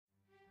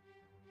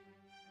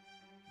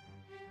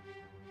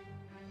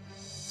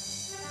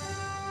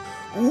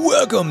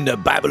Welcome to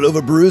Bible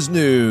Over Brews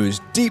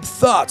News. Deep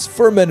thoughts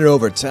fermented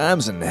over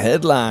times and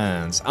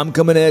headlines. I'm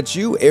coming at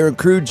you, Aaron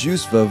Crew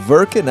Juice for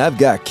Verkin. I've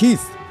got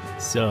Keith.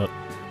 Sup?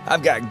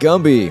 I've got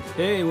Gumby.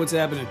 Hey, what's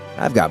happening?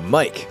 I've got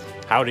Mike.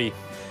 Howdy.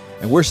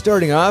 And we're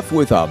starting off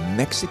with a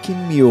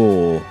Mexican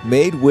mule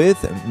made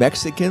with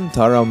Mexican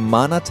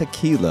Taramana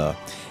tequila.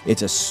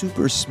 It's a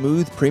super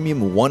smooth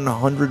premium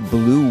 100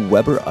 Blue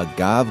Weber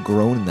agave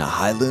grown in the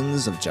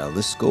highlands of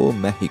Jalisco,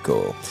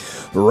 Mexico.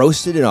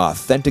 Roasted in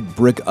authentic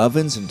brick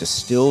ovens and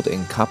distilled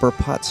in copper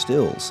pot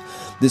stills.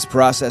 This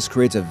process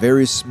creates a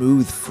very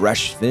smooth,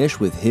 fresh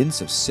finish with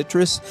hints of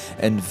citrus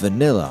and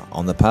vanilla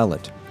on the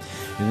palate.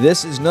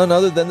 This is none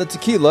other than the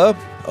tequila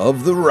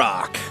of The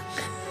Rock.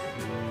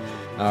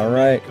 All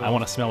right. I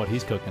want to smell what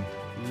he's cooking.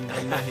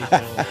 Mexico.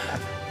 On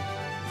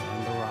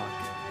the rock.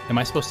 Am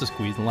I supposed to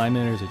squeeze the lime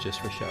in, or is it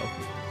just for show?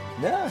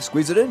 Yeah,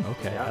 squeeze it in.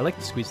 Okay, I like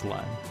to squeeze the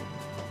lime.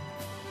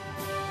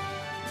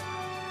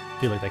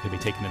 I feel like that could be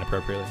taken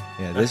inappropriately.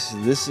 Yeah, this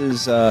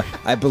is,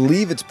 I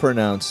believe it's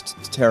pronounced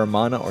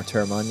Terramana or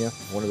Terramana,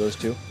 one of those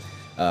two.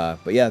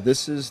 But yeah,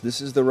 this is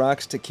The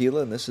Rock's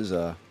tequila, and this is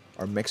our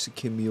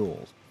Mexican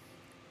mule.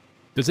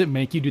 Does it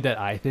make you do that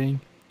eye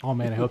thing? Oh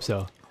man, I hope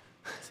so.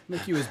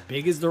 Make you as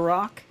big as the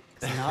rock?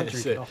 I'll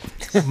drink it all.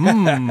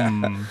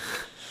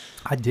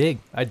 I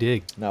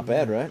dig. Not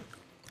bad, right?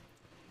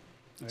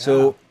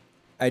 So,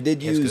 I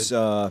did use,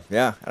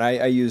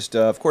 I used,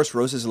 of course,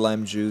 Rose's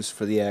lime juice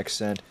for the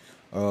accent,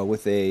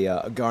 with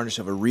a garnish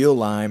of a real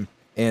lime,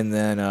 and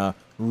then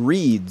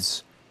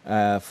Reed's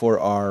for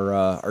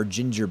our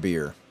ginger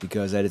beer,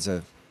 because that is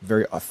a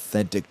very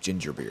authentic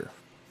ginger beer.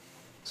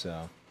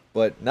 So,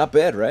 but not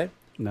bad, right?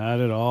 Not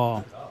at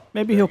all.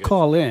 Maybe he'll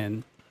call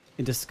in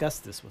and discuss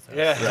this with us.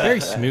 Yeah.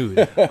 Very smooth.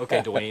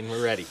 Okay, Dwayne,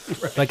 we're ready.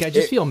 Like I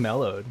just feel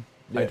mellowed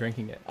by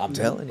drinking it. I'm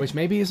telling you. Which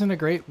maybe isn't a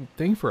great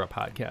thing for a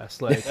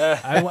podcast. Like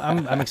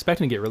I'm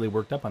expecting to get really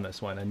worked up on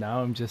this one, and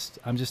now I'm just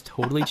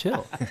totally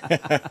chill.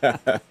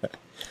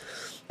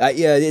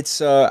 Yeah,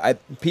 it's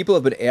people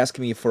have been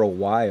asking me for a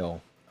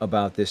while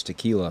about this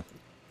tequila.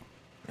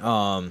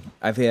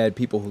 I've had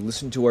people who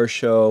listen to our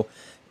show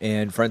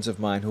and friends of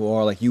mine who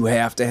are like, you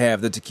have to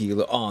have the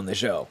tequila on the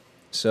show.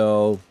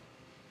 So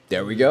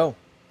there we go.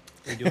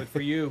 We do it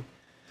for you.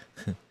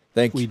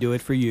 Thank We you. do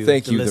it for you.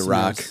 Thank you, The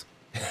Rock.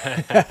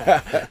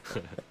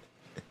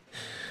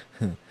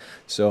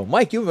 So,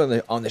 Mike, you've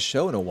been on the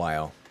show in a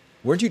while.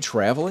 Weren't you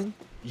traveling?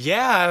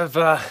 Yeah,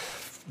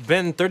 I've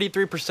been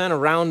 33%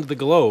 around the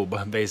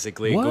globe,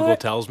 basically, What? Google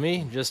tells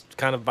me, just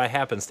kind of by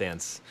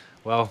happenstance.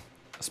 Well,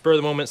 spur of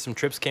the moment, some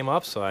trips came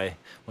up, so I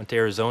went to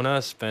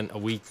Arizona, spent a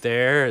week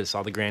there,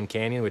 saw the Grand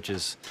Canyon, which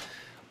is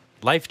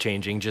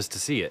life-changing just to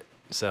see it.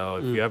 So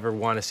if you ever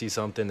want to see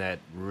something that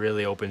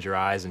really opens your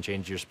eyes and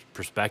changes your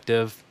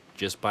perspective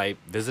just by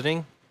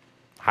visiting,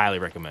 highly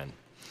recommend.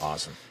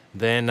 Awesome.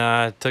 Then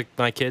took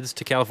my kids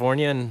to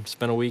California and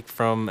spent a week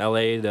from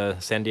LA to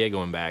San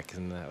Diego and back,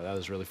 and that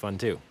was really fun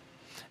too.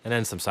 And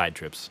then some side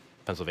trips,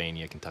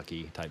 Pennsylvania,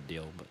 Kentucky type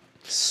deal. But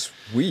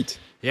Sweet.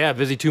 yeah,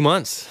 busy 2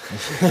 months.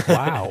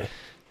 Wow.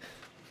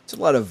 It's a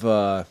lot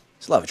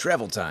of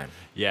travel time.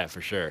 Yeah,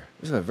 for sure.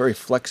 This is a very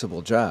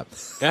flexible job.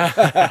 Well,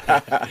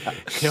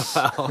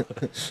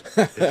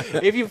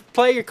 if you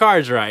play your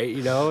cards right,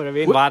 you know what I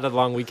mean. A lot of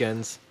long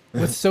weekends.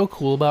 What's so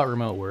cool about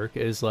remote work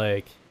is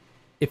like,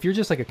 if you're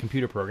just like a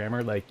computer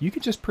programmer, like you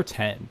could just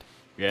pretend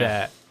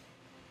that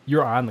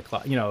you're on the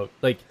clock, you know,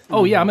 like,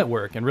 oh yeah, I'm at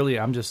work, and really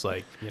I'm just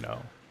like, you know,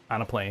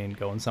 on a plane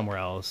going somewhere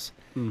else.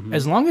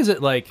 As long as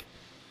it like,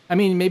 I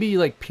mean, maybe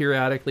like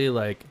periodically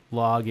like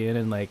log in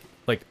and like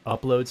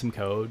upload some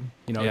code,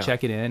 you know, Yeah.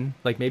 check it in.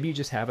 Like maybe you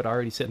just have it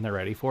already sitting there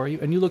ready for you,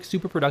 and you look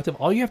super productive.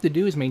 All you have to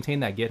do is maintain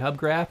that GitHub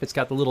graph. It's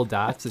got the little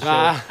dots that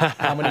show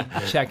how many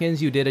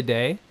check-ins you did a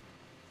day.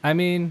 I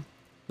mean,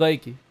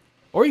 like,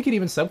 or you could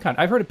even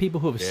I've heard of people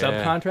who have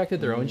subcontracted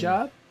their own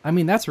job. I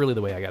mean, that's really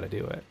the way I got to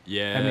do it.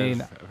 Yeah, I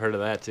mean, I've heard of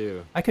that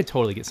too. I could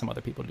totally get some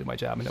other people to do my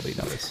job and nobody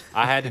knows.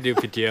 I had to do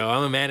PTO.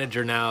 I'm a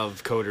manager now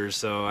of coders,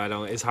 so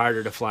it's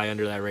harder to fly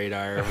under that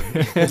radar.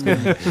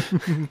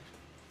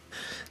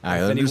 I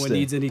If anyone understand.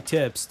 needs any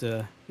tips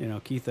to,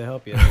 Keith will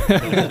help you.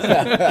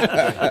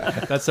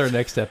 That's our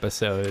next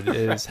episode,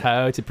 is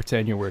how to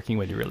pretend you're working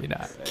when you're really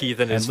not.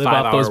 Keith and And his live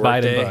off 5-hour those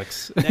Biden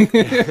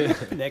workday.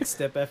 bucks. Next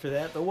step after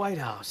that, the White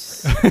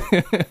House.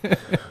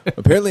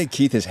 Apparently,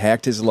 Keith has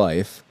hacked his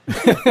life.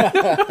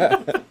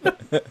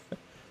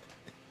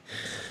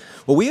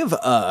 Well, we have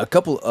a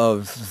couple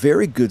of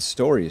very good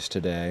stories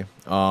today.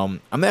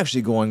 I'm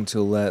actually going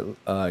to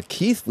let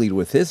Keith lead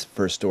with his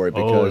first story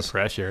Oh, because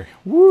pressure.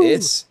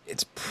 it's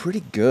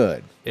pretty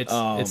good. It's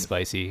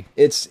spicy.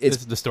 It's This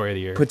is the story of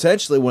the year.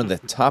 potentially one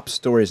of the top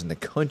stories in the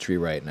country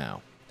right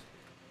now.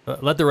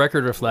 Let the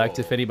record reflect,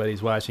 if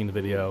anybody's watching the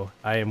video,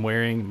 I am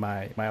wearing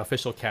my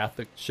official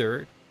Catholic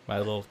shirt, my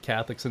little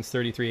Catholic since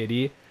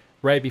 33 AD,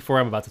 right before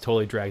I'm about to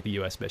totally drag the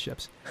U.S.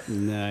 bishops.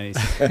 Nice.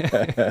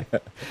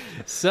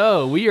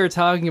 So we are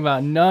talking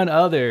about none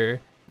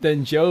other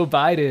than Joe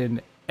Biden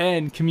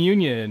and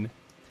communion.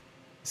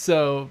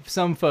 So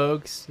some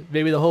folks,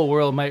 maybe the whole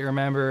world, might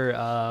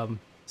remember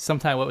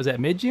sometime. What was that?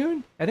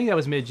 Mid-June? I think that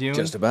was mid-June.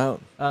 Just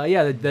about.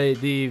 Yeah,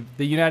 the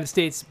United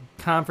States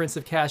Conference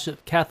of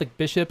Catholic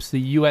Bishops,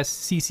 the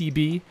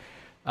USCCB,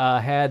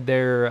 had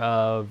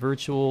their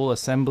virtual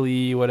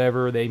assembly,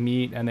 whatever. They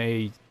meet and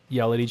they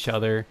yell at each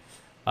other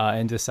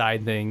and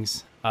decide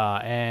things.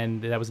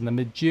 And that was in the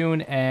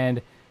mid-June.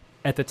 And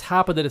at the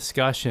top of the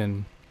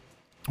discussion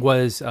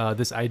was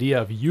this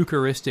idea of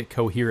Eucharistic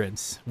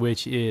coherence,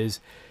 which is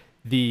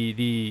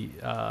the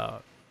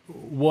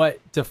what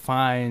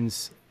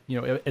defines,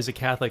 as a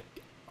Catholic,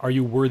 are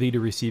you worthy to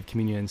receive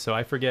communion? So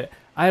I forget.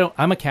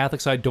 I'm a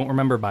Catholic, so I don't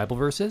remember Bible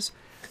verses.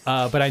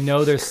 But I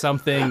know there's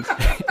something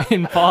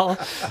in Paul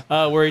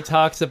where he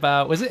talks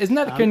about, isn't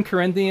that in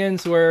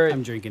Corinthians where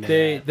I'm drinking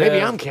it.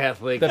 Maybe I'm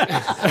Catholic.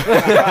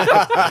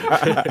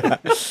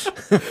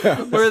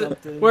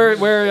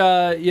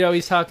 where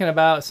he's talking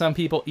about some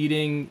people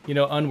eating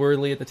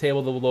unworthily at the table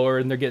of the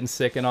Lord and they're getting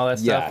sick and all that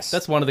stuff. Yes.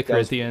 That's one of the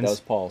Corinthians. That was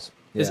Paul's.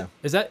 Yeah.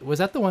 Was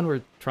that the one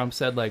where Trump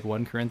said like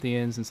 1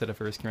 Corinthians instead of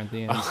 1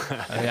 Corinthians?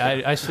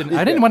 I shouldn't.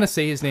 I didn't want to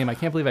say his name. I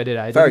can't believe I did.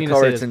 I didn't mean to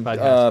say this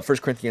podcast. 1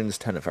 Corinthians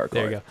 10 of Farquhar.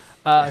 There you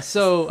go.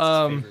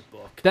 So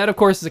that of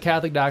course is a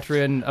Catholic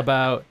doctrine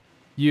about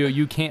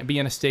you can't be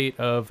in a state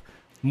of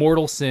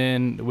mortal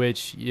sin,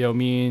 which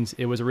means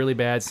it was a really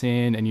bad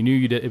sin and you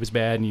knew it was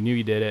bad and you knew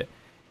you did it,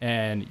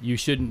 and you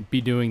shouldn't be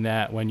doing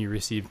that when you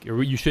receive,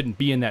 or you shouldn't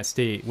be in that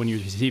state when you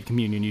receive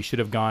communion. You should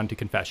have gone to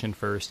confession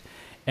first.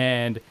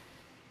 And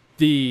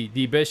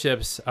the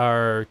bishops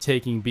are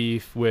taking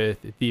beef with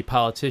the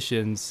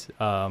politicians,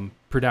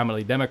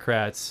 predominantly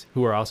Democrats,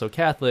 who are also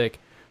Catholic,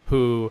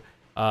 who,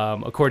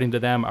 according to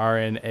them, are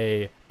in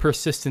a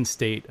persistent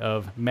state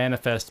of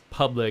manifest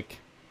public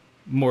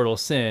mortal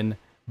sin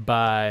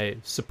by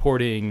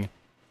supporting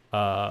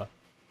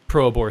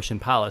pro-abortion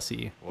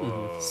policy.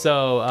 Whoa.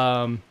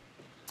 So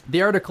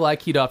the article I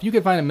keyed off, you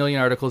can find a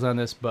million articles on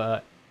this,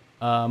 but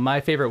my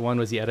favorite one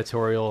was the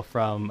editorial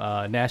from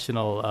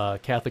National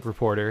Catholic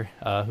Reporter,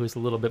 who's a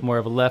little bit more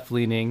of a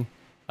left-leaning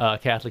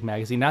Catholic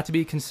magazine. Not to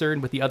be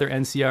concerned with the other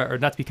NCR, or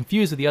not to be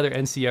confused with the other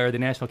NCR, the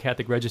National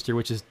Catholic Register,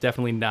 which is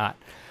definitely not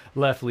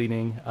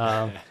left-leaning.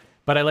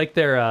 But I like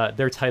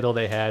their title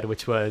they had,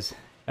 which was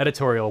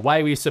editorial: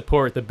 Why We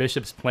Support the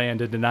Bishop's Plan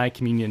to Deny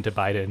Communion to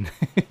Biden.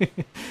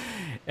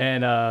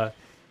 And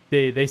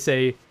they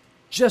say,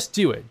 just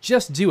do it,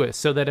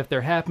 so that if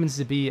there happens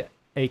to be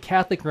a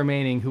Catholic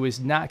remaining who is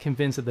not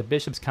convinced that the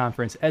Bishops'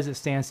 Conference, as it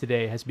stands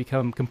today, has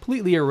become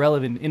completely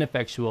irrelevant and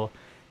ineffectual,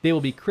 they will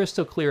be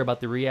crystal clear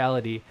about the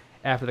reality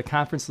after the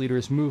conference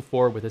leaders move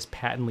forward with this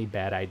patently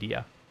bad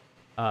idea.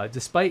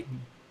 Despite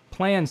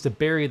plans to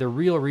bury the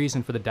real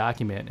reason for the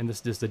document, and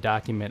this is the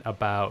document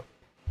about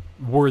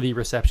worthy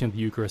reception of the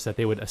Eucharist that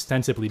they would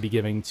ostensibly be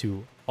giving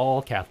to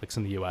all Catholics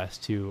in the U.S.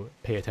 to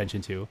pay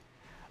attention to,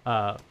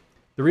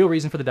 the real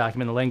reason for the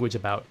document, the language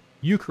about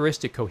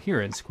Eucharistic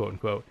coherence, quote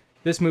unquote,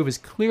 this move is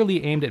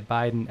clearly aimed at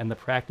Biden and the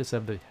practice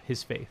of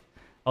his faith.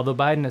 Although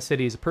Biden has said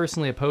he is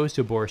personally opposed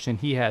to abortion,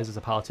 he has, as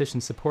a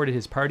politician, supported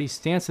his party's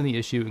stance on the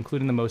issue,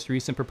 including the most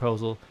recent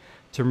proposal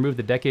to remove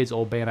the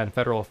decades-old ban on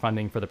federal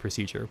funding for the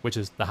procedure, which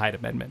is the Hyde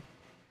Amendment.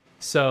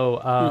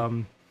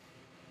 So,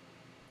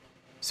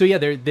 so yeah,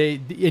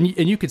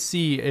 and you could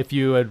see if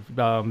you had,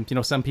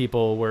 some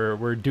people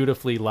were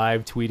dutifully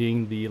live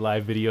tweeting the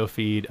live video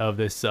feed of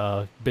this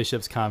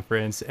bishops'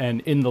 conference,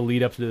 and in the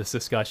lead up to this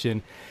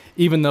discussion,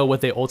 even though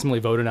what they ultimately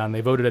voted on,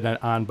 they voted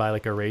it on by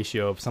like a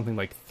ratio of something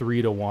like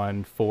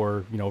 3-1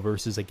 for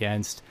versus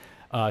against,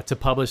 to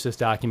publish this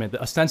document.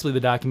 Ostensibly, the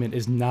document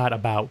is not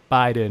about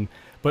Biden,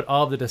 but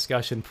all of the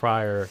discussion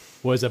prior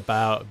was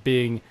about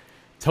being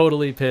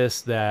totally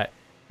pissed that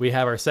we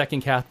have our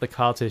second Catholic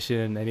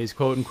politician and he's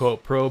quote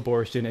unquote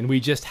pro-abortion and we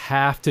just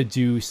have to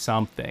do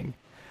something.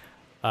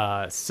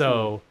 Yeah,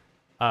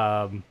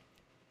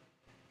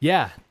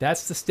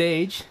 that's the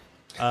stage.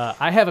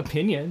 I have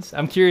opinions.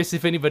 I'm curious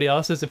if anybody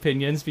else has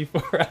opinions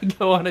before I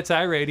go on a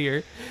tirade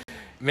here.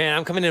 Man,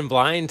 I'm coming in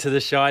blind to the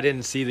show. I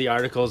didn't see the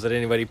articles that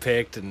anybody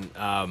picked, and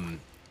I'm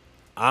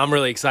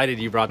really excited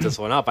you brought this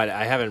one up.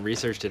 I haven't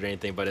researched it or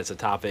anything, but it's a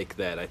topic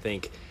that I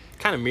think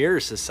kind of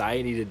mirrors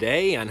society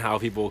today on how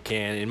people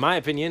can, in my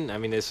opinion, I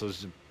mean,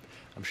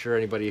 I'm sure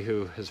anybody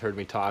who has heard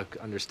me talk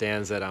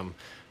understands that I'm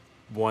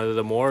one of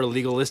the more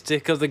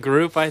legalistic of the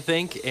group, I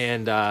think.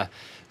 And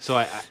so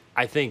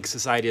I think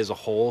society as a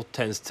whole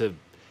tends to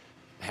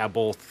have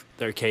both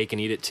their cake and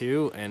eat it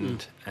too.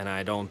 And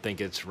I don't think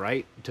it's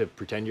right to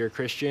pretend you're a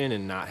Christian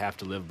and not have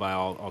to live by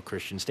all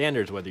Christian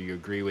standards, whether you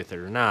agree with it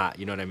or not.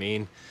 You know what I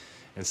mean?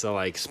 And so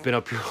like spin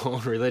up your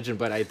own religion,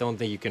 but I don't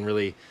think you can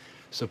really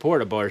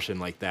support abortion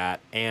like that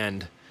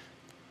and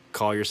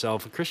call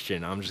yourself a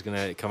Christian. I'm just going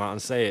to come out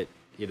and say it,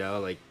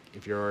 like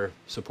if you're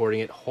supporting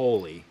it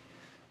wholly.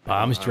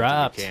 Bombs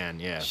dropped.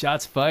 Yeah.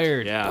 Shots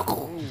fired. Yeah.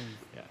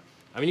 Yeah.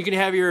 I mean, you can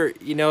have your,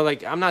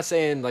 like, I'm not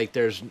saying like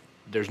there's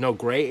no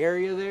gray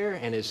area there,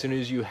 and as soon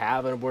as you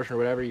have an abortion or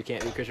whatever, you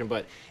can't be a Christian,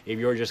 but if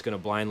you're just going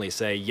to blindly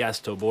say yes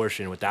to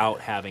abortion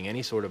without having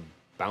any sort of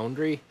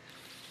boundary,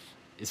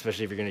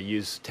 especially if you're going to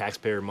use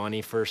taxpayer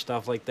money for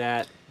stuff like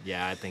that,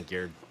 yeah, I think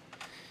you're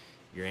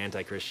you're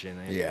anti-Christian.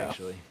 Yeah.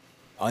 Actually.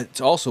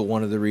 It's also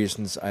one of the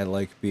reasons I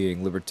like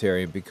being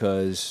libertarian,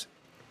 because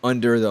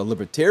under the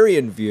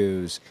libertarian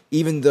views,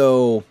 even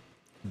though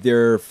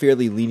they're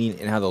fairly lenient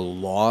in how the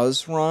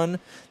laws run,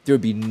 there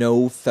would be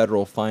no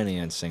federal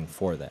financing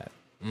for that.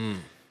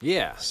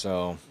 Yeah.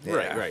 So,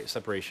 yeah. Right.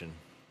 Separation.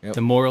 Yep.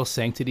 The moral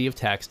sanctity of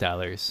tax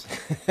dollars.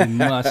 We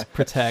must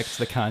protect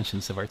the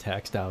conscience of our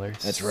tax dollars.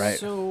 That's right.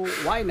 So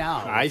why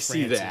now? I with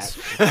see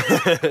Francis?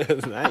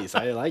 that. Nice.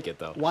 I like it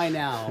though. Why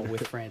now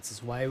with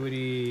Francis? Why would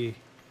he?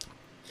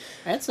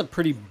 That's a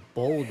pretty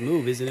bold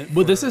move, isn't it?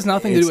 Well, this has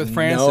nothing to do It's- with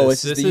Francis. no,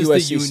 it's this the is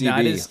the USCCB.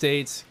 United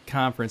States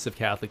Conference of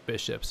Catholic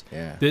Bishops.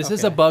 Yeah. This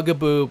is a Okay.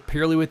 bugaboo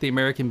purely with the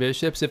American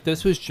bishops. If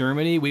this was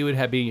Germany, we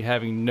would be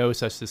having no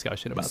such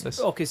discussion about this.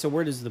 Okay, so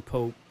where does the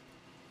Pope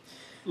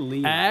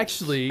lean?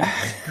 Actually,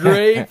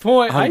 great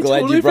point. I'm I glad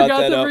totally you brought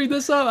forgot that to up. bring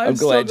this up. I'm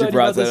so glad you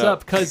brought this that up.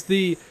 because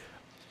it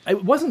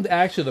wasn't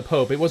actually the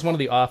Pope. It was one of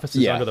the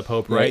offices Yeah. under the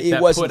Pope, Yeah, right? it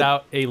that wasn't put the-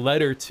 out a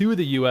letter to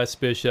the U.S.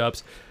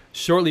 bishops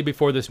shortly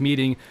before this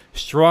meeting,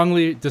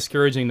 strongly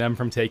discouraging them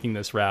from taking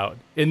this route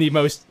in the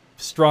most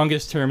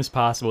strongest terms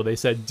possible. They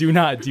said, "Do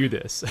not do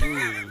this."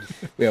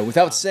 Yeah,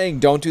 without saying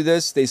don't do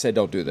this, they said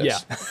don't do this.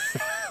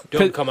 Yeah.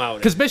 Don't come out.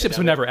 Because bishops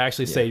would never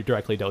actually say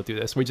directly, "Don't do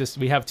this."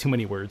 We have too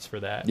many words for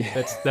that.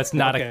 That's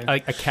not Okay.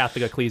 a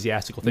Catholic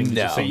ecclesiastical thing to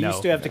just No. say So you no.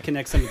 used to have to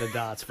connect some of the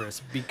dots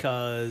first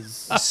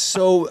because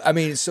So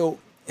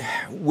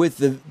with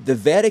the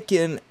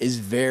Vatican is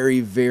very,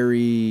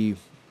 very,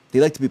 they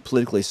like to be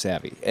politically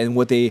savvy, and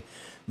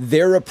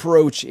their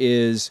approach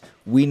is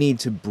we need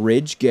to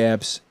bridge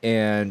gaps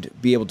and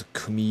be able to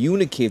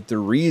communicate the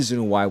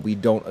reason why we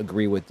don't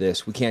agree with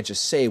this. We can't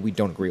just say we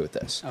don't agree with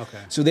this. Okay.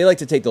 So they like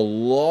to take the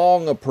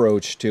long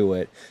approach to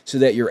it, so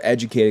that you're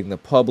educating the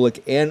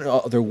public and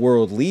other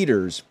world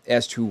leaders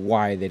as to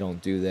why they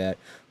don't do that.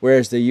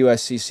 Whereas the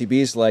USCCB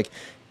is like,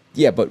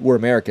 yeah, but we're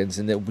Americans,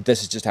 and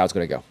this is just how it's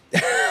going to go.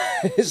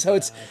 So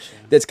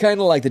that's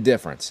kind of like the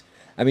difference.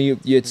 I mean,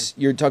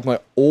 you're talking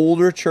about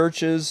older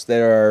churches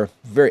that are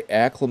very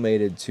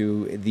acclimated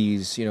to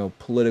these,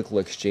 political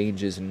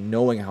exchanges and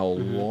knowing how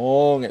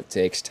long it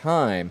takes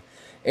time.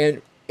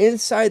 And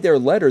inside their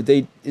letter,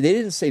 they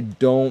didn't say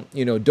don't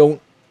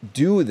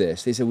do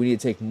this. They said we need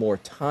to take more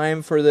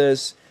time for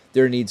this.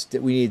 We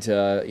need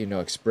to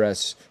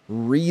express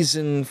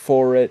reason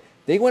for it.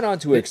 They went on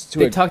to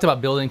They talked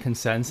about building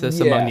consensus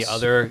among the Yes.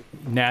 other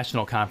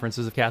national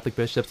conferences of Catholic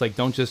bishops. Like,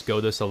 don't just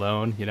go this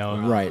alone.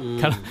 right.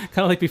 Kind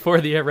of like before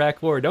the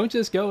Iraq War. Don't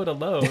just go it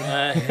alone.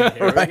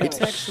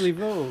 let's actually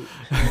vote.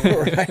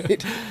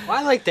 Right. Well,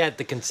 I like that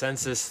the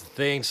consensus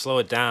thing, slow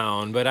it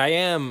down, but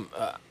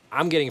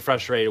I'm getting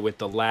frustrated with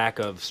the lack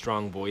of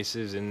strong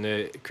voices in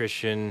the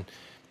Christian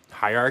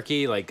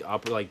hierarchy. Like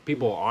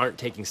people aren't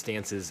taking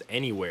stances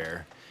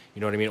anywhere, you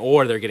know what I mean,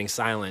 or they're getting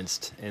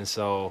silenced. And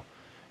so,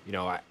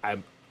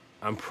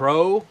 I'm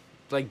pro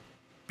like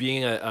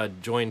being a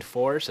joined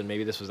force, and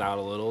maybe this was out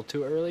a little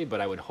too early,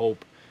 but I would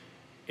hope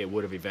it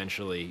would have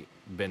eventually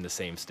been the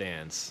same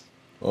stance.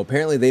 Well,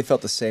 apparently they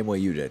felt the same way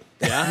you did.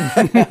 Yeah.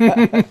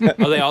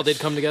 Oh, they all did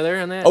come together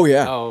on that. Oh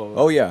yeah.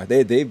 Oh, Yeah.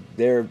 They're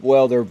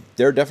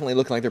definitely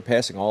looking like they're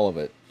passing all of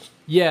it.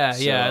 Yeah.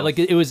 So- Like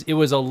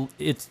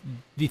it's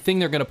the thing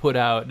they're going to put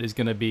out is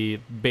going to be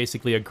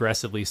basically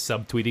aggressively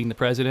subtweeting the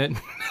president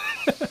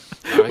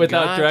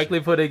without gotcha. directly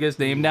putting his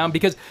name down.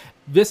 Because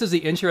this is the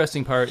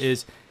interesting part: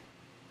 is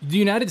the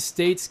United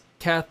States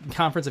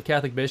Conference of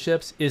Catholic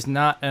Bishops is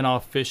not an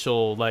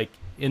official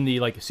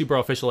super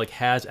official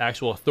has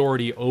actual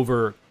authority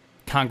over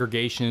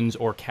congregations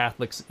or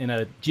Catholics in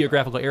a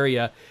geographical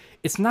area.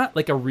 It's not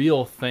like a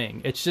real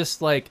thing. It's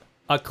just like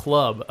a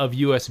club of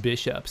U.S.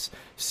 bishops.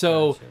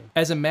 So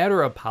as a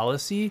matter of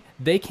policy,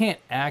 they can't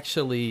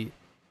actually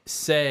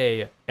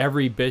say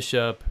every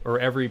bishop or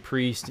every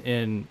priest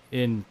in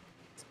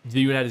the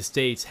United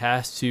States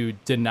has to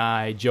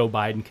deny Joe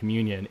Biden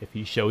communion if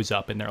he shows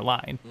up in their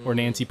line, or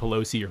Nancy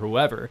Pelosi or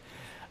whoever.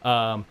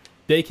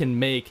 They can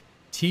make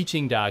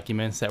teaching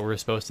documents that we're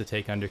supposed to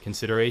take under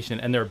consideration,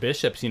 and their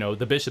bishops,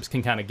 the bishops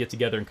can kind of get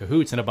together in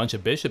cahoots, and a bunch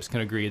of bishops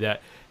can agree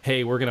that,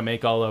 hey, we're going to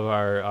make all of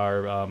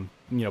our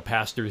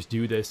pastors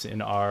do this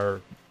in our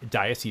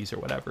diocese or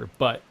whatever.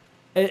 But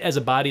as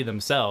a body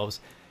themselves,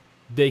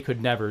 they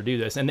could never do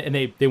this, and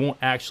they won't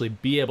actually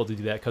be able to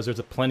do that because there's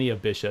plenty of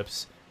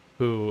bishops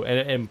who,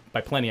 and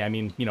by plenty I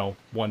mean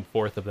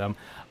 1/4 of them,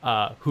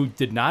 who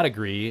did not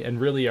agree and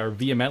really are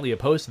vehemently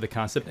opposed to the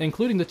concept,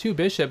 including the two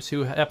bishops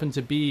who happen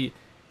to be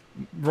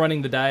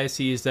running the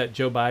diocese that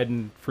Joe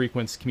Biden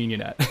frequents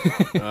communion at,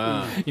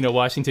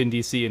 Washington,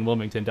 D.C. and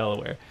Wilmington,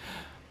 Delaware.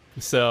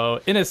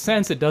 So in a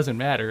sense, it doesn't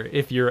matter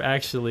if you're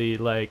actually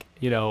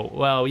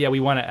we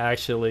want to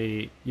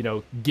actually,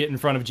 get in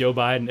front of Joe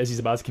Biden as he's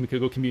about to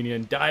go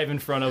communion, dive in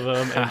front of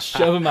him and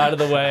shove him out of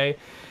the way.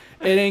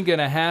 It ain't going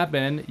to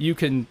happen. You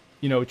can,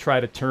 try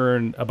to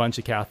turn a bunch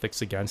of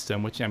Catholics against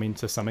him, which, I mean,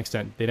 to some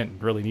extent, they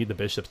didn't really need the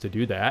bishops to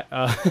do that.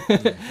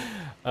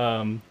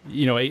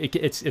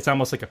 It's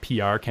almost like a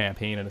PR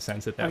campaign in a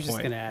sense at that I was just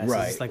point. going to ask, is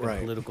Right, this like right.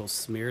 a political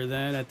smear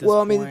then at this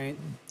Well, I point? mean,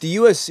 the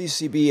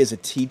USCCB is a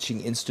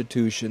teaching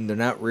institution. They're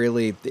not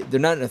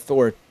an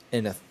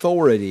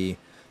authority.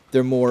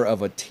 They're more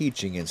of a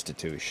teaching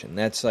institution.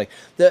 That's like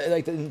the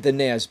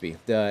NASB,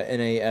 the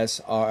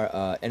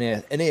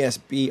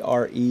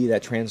NASBRE.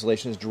 That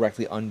translation is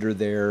directly under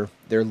their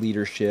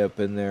leadership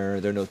and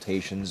their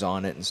notations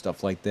on it and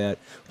stuff like that.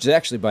 Which is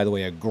actually, by the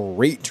way, a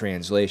great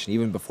translation.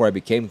 Even before I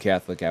became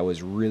Catholic, I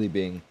was really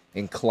being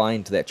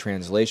inclined to that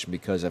translation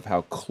because of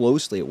how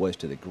closely it was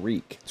to the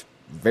Greek. It's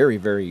very,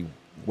 very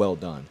well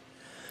done.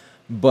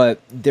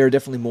 But they're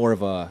definitely more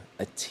of a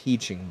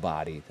teaching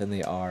body than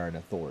they are an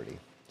authority.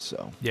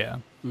 So Yeah.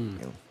 you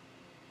know.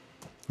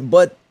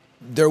 But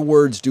their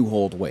words do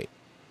hold weight.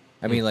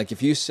 I mean, like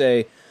if you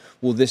say,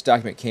 well, this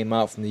document came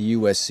out from the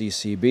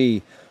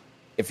USCCB,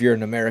 if you're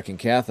an American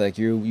Catholic,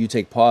 you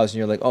take pause and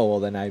you're like, oh,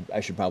 well, then I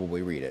should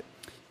probably read it.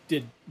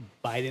 Did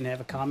Biden have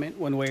a comment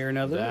one way or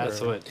another?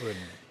 That's or? what would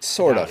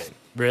Sort doubt of. it.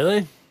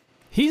 Really?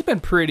 He's been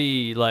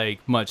pretty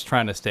much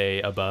trying to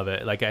stay above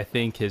it. Like I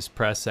think his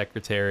press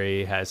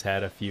secretary has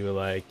had a few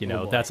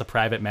that's a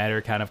private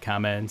matter kind of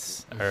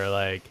comments,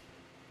 or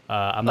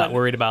I'm not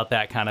worried about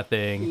that kind of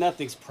thing.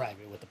 Nothing's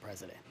private with the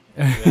president.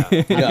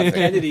 Yeah.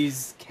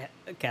 Kennedy's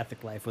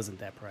Catholic life wasn't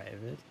that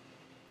private.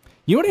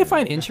 You know what I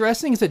find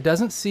interesting is it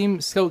doesn't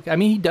seem so. I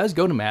mean, he does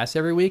go to mass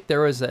every week.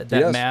 There was that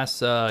does. mass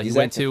he He's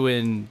went active. to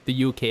in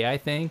the UK, I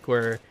think,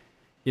 where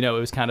it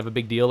was kind of a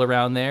big deal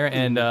around there,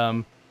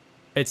 and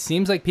it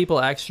seems like people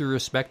actually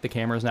respect the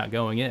cameras not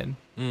going in,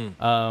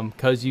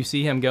 because you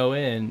see him go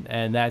in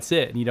and that's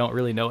it, and you don't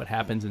really know what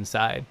happens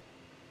inside.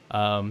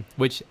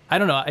 Which I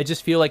don't know. I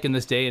just feel like in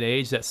this day and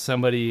age that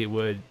somebody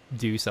would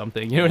do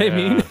something. You know what I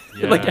mean?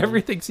 Yeah. Like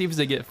everything seems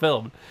to get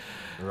filmed.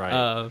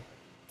 Right.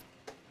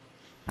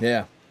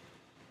 Yeah.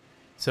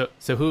 So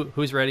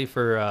who's ready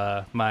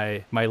for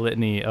my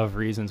litany of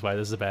reasons why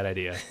this is a bad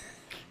idea?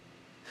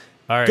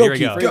 All right, Go, here we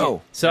Keith, go.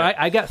 go. So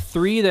I got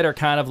 3 that are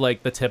kind of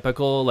like the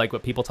typical, like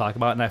what people talk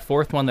about, and a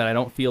 4th one that I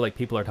don't feel like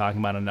people are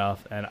talking about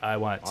enough, and I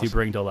want to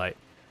bring to light.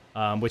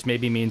 Which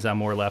maybe means I'm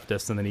more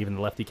leftist than even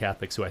the lefty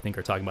Catholics who I think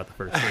are talking about the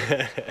first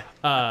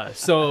 3.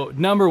 So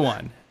number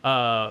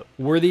 1,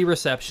 worthy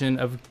reception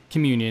of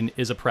communion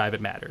is a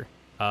private matter.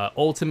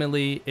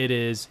 Ultimately, it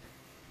is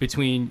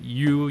between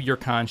you, your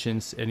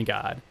conscience, and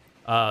God.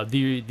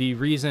 The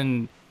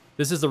reason,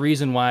 this is the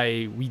reason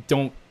why we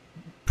don't,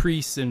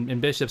 priests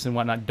and bishops and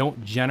whatnot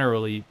don't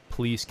generally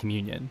police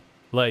communion.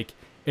 Like,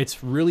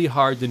 it's really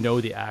hard to know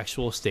the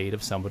actual state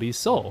of somebody's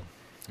soul.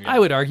 I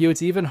would argue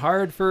it's even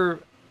hard for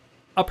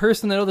a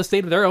person to know the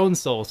state of their own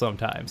soul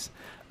sometimes.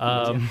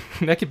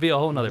 That could be a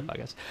whole nother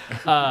podcast.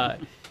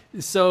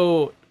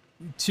 So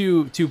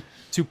to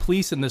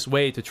police in this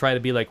way, to try to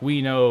be like,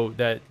 we know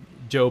that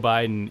Joe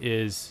Biden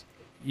is,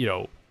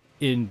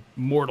 in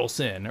mortal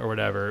sin or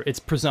whatever, it's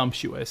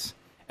presumptuous.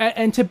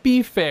 And to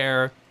be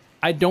fair,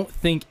 I don't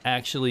think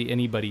actually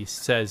anybody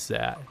says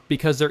that,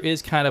 because there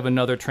is kind of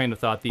another train of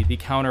thought. The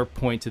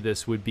counterpoint to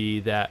this would be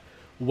that,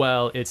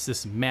 well, it's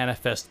this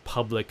manifest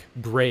public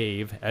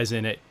grave, as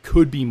in it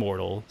could be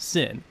mortal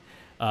sin.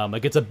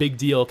 Like it's a big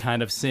deal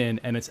kind of sin,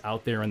 and it's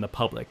out there in the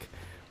public,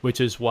 which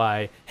is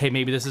why, hey,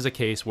 maybe this is a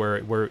case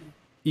where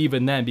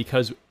even then,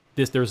 because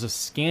there's a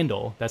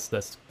scandal, that's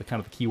the kind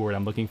of the key word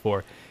I'm looking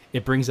for,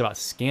 it brings about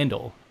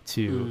scandal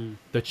to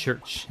the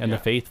church and the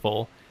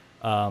faithful.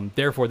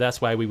 Therefore, that's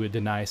why we would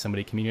deny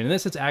somebody communion. And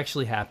this has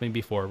actually happened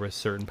before with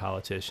certain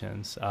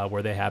politicians,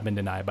 where they have been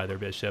denied by their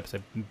bishops.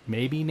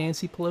 Maybe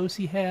Nancy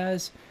Pelosi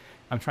has.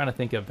 I'm trying to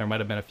think of, there might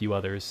have been a few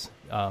others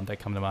that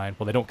come to mind.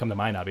 Well, they don't come to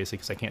mind, obviously,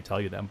 because I can't tell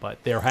you them, but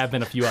there have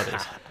been a few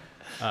others.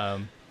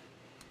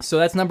 So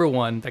that's number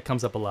 1. That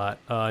comes up a lot.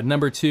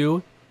 Number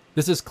 2,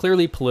 this is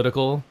clearly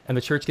political, and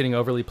the church getting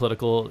overly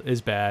political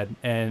is bad.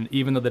 And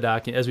even though the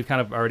document, as we've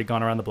kind of already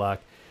gone around the block,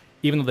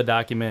 even though the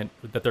document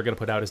that they're going to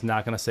put out is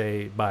not going to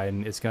say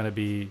Biden, it's going to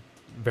be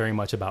very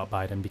much about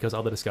Biden, because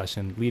all the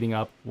discussion leading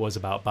up was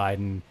about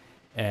Biden.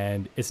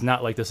 And it's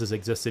not like this has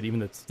existed, even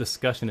the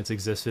discussion, it's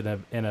existed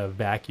in a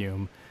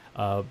vacuum.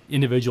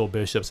 Individual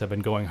bishops have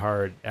been going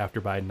hard after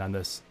Biden on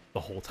this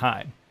the whole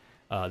time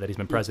that he's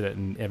been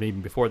president, and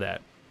even before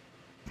that.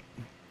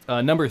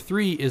 Number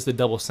 3 is the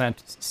double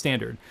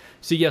standard.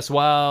 So yes,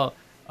 while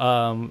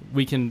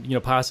we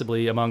can,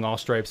 possibly among all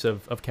stripes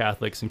of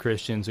Catholics and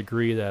Christians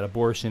agree that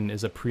abortion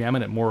is a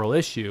preeminent moral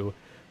issue,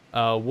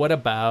 what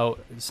about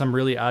some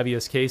really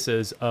obvious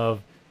cases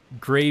of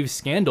grave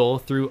scandal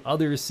through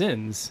other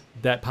sins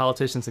that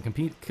politicians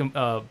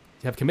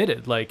have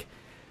committed? Like,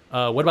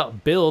 what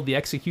about Bill, the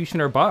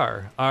executioner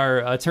Barr, our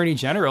attorney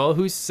general,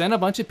 who sent a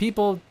bunch of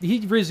people, he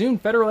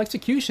resumed federal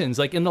executions.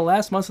 Like in the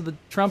last months of the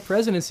Trump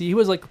presidency, he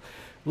was like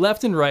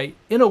left and right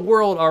in a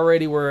world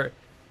already where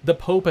the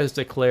Pope has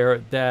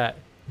declared that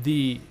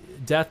the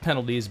death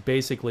penalty is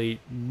basically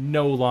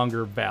no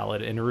longer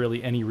valid in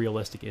really any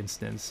realistic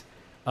instance.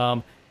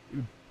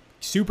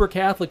 Super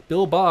Catholic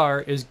Bill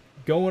Barr is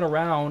going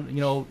around,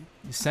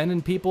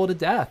 sending people to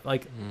death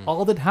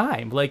all the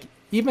time. Like,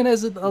 even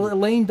as a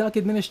lame duck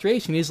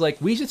administration, he's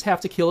like, we just have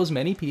to kill as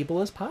many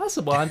people as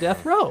possible on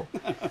death row.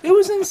 It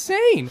was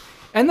insane.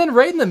 And then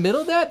right in the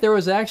middle of that, there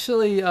was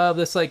actually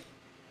this like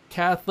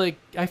Catholic,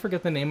 I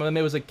forget the name of them.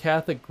 It was a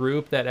Catholic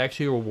group that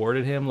actually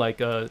awarded him like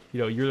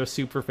you're a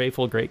super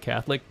faithful great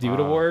Catholic dude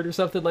award or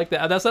something like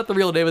that. That's not the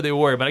real name of the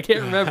award, but I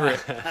can't remember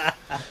it.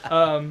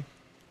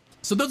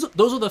 So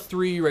those are the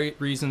three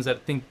reasons that I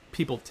think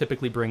people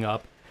typically bring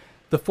up.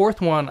 The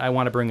fourth one I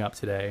want to bring up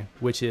today,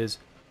 which is,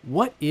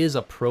 what is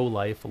a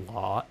pro-life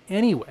law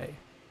anyway?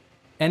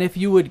 And if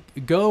you would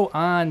go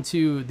on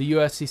to the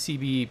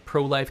USCCB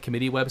pro-life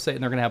committee website,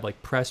 and they're going to have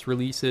like press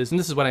releases, and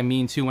this is what I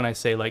mean too when I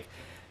say like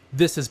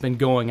this has been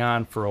going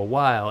on for a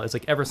while. It's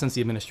like ever since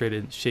the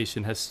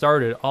administration has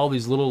started, all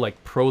these little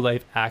like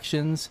pro-life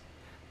actions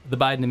the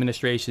Biden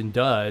administration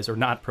does, or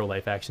not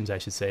pro-life actions, I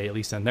should say, at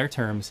least on their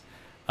terms.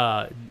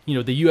 The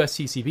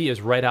USCCB is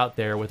right out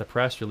there with a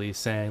press release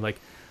saying like,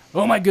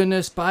 oh my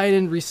goodness,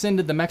 Biden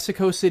rescinded the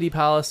Mexico City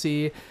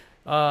policy.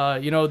 The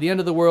end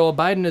of the world.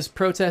 Biden is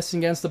protesting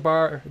against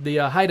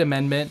the Hyde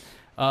Amendment,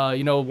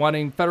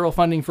 wanting federal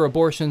funding for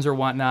abortions or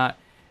whatnot.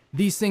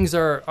 These things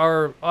are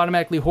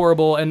automatically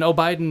horrible, and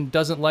Biden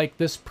doesn't like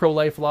this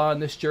pro-life law in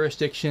this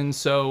jurisdiction,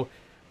 so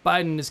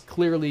Biden is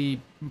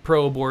clearly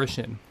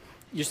pro-abortion.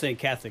 You're saying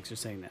Catholics are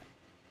saying that?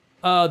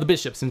 The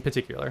bishops in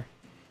particular.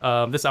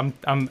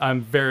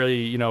 I'm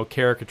very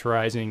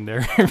caricaturizing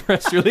their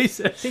press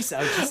releases. They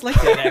sound just like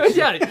that, actually.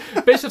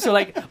 Yeah, bishops are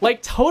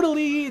like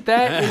totally,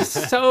 that is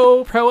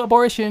so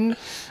pro-abortion.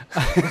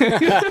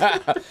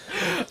 Why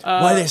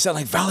do they sound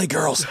like Valley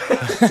Girls?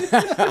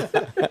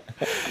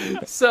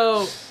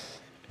 So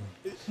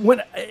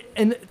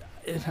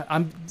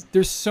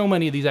there's so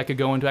many of these I could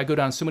go into. I go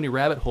down so many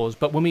rabbit holes.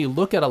 But when we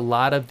look at a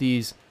lot of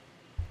these,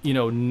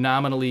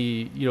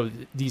 nominally,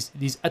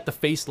 these at the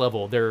face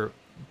level, they're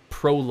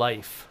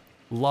pro-life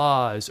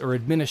laws or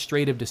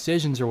administrative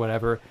decisions or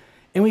whatever,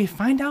 and we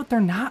find out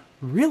they're not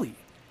really.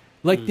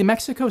 Like the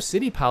Mexico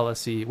City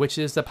policy, which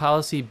is the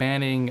policy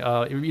banning,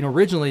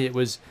 originally it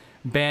was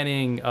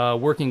banning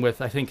working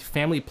with, I think,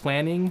 family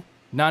planning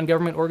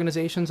non-government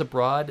organizations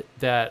abroad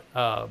that,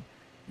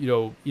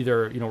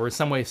 either, were in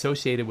some way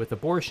associated with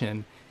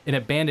abortion, and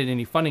it banned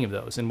any funding of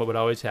those. And what would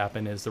always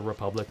happen is the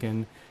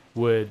Republican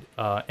would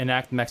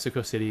enact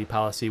Mexico City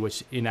policy,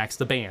 which enacts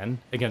the ban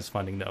against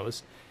funding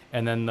those.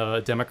 And then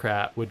the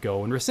Democrat would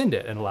go and rescind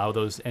it and allow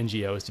those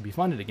NGOs to be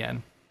funded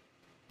again.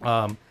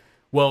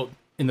 Well,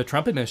 in the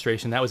Trump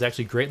administration, that was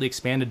actually greatly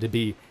expanded to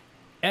be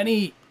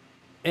any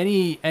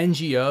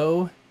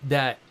NGO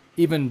that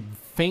even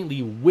faintly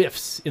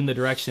whiffs in the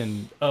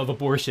direction of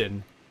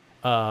abortion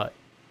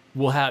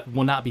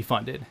will not be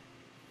funded.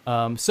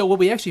 So what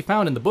we actually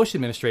found in the Bush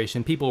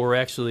administration, people were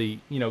actually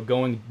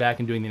going back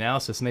and doing the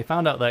analysis, and they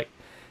found out like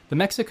the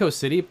Mexico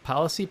City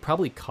policy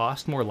probably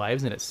cost more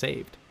lives than it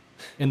saved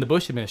in the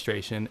Bush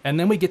administration. And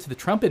then we get to the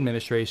Trump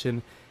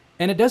administration,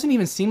 and it doesn't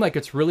even seem like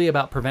it's really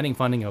about preventing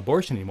funding of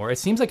abortion anymore. It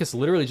seems like it's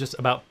literally just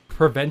about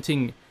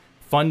preventing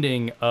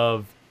funding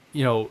of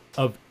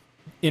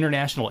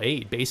international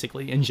aid,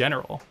 basically, in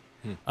general.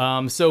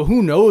 So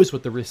who knows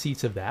what the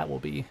receipts of that will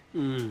be.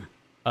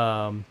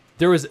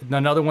 There was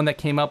another one that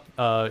came up,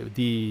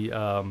 the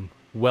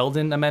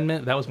Weldon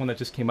Amendment. That was one that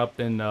just came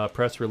up in a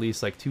press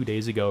release like 2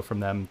 days ago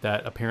from them,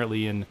 that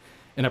apparently in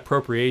an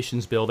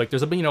appropriations bill, like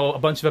there's a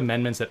bunch of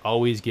amendments that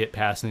always get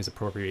passed in these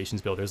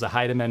appropriations bill. There's the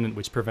Hyde Amendment,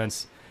 which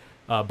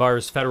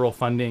bars federal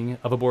funding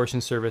of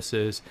abortion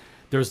services.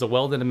 There's the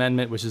Weldon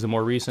Amendment, which is a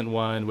more recent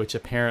one, which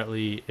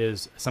apparently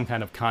is some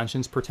kind of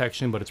conscience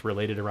protection, but it's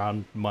related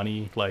around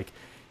money. Like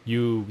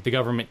the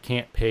government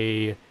can't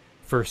pay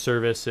for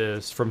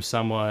services from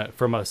some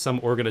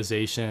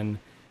organization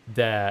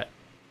that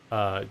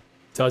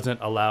doesn't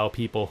allow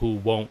people who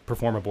won't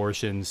perform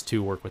abortions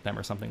to work with them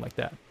or something like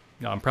that.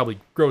 I'm probably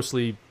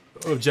grossly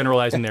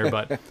generalizing there,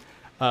 but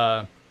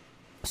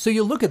so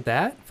you look at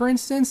that, for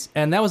instance,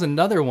 and that was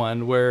another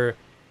one where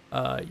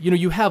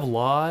you have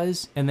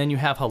laws, and then you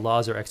have how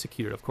laws are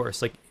executed, of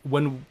course. Like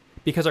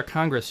because our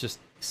Congress just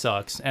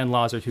sucks and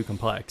laws are too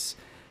complex.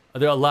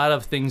 There are a lot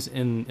of things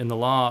in the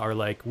law are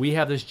like, we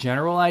have this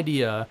general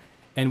idea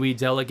and we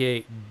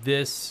delegate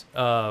this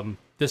part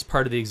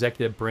of the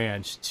executive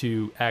branch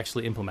to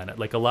actually implement it.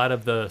 Like a lot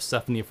of the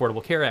stuff in the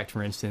Affordable Care Act,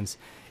 for instance,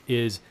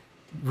 is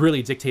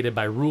really dictated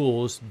by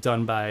rules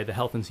done by the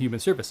Health and Human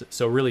Services.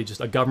 So really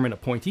just a government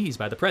appointees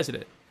by the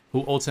president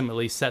who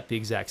ultimately set the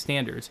exact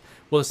standards.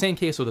 Well, the same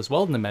case with this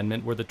Weldon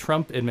Amendment, where the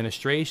Trump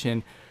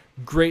administration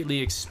greatly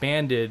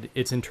expanded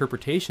its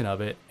interpretation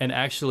of it and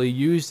actually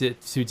used it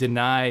to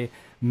deny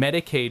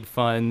Medicaid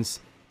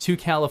funds to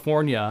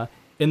California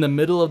in the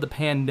middle of the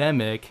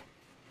pandemic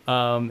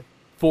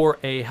for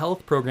a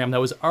health program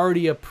that was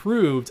already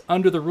approved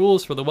under the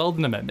rules for the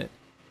Weldon Amendment.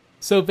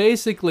 So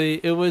basically,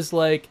 it was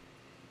like,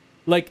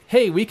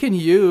 hey, we can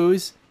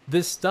use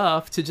this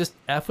stuff to just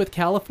F with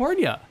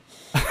California.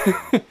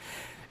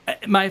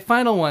 My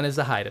final one is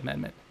the Hyde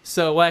Amendment.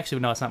 So, well, actually,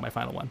 no, it's not my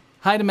final one.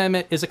 Hyde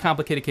Amendment is a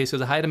complicated case because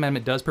the Hyde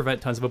Amendment does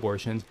prevent tons of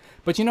abortions.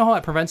 But you know how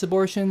it prevents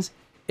abortions?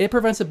 it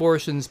prevents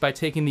abortions by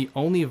taking the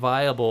only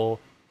viable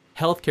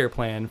healthcare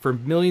plan for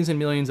millions and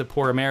millions of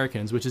poor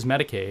Americans, which is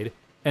Medicaid,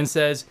 and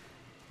says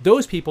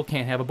those people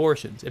can't have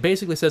abortions. It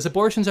basically says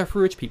abortions are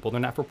for rich people, they're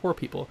not for poor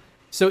people.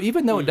 So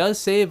even though it does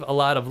save a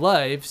lot of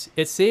lives,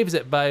 it saves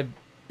it by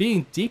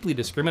being deeply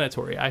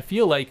discriminatory. I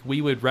feel like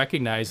we would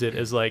recognize it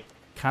as like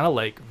kind of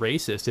like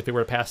racist if it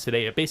were to pass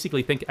today. It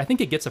basically I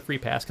think it gets a free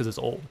pass because it's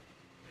old.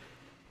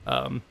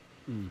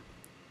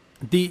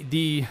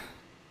 The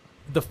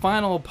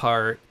final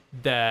part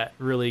that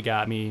really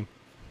got me,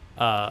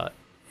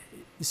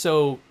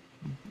 so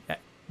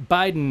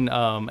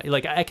Biden,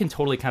 like I can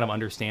totally kind of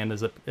understand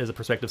as a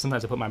perspective.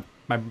 Sometimes I put my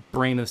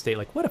brain in the state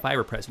like, what if I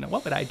were president?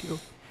 What would I do?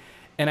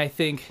 And I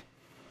think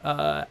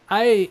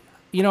I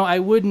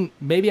wouldn't.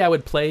 Maybe I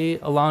would play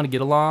along to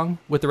get along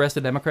with the rest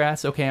of the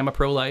Democrats. Okay, I'm a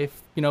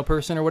pro-life,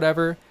 person or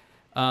whatever,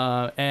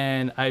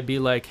 and I'd be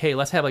like, hey,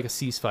 let's have like a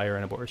ceasefire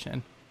on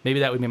abortion. Maybe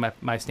that would be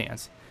my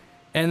stance.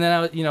 And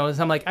then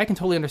I'm like, I can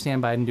totally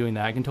understand Biden doing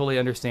that. I can totally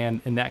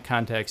understand in that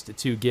context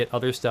to get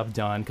other stuff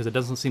done because it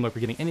doesn't seem like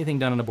we're getting anything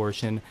done on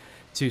abortion.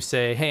 To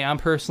say, hey, I'm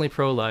personally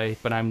pro-life,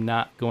 but I'm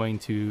not going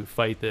to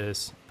fight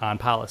this on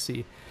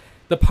policy.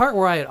 The part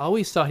where I had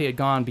always thought he had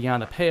gone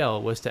beyond the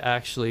pale was to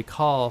actually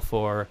call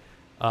for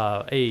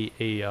a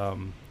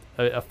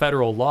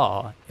federal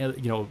law,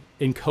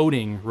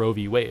 encoding Roe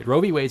v. Wade. Roe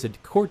v. Wade is a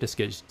court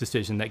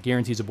decision that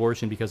guarantees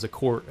abortion because the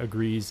court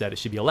agrees that it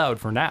should be allowed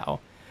for now.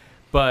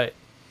 But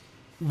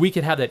we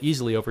could have that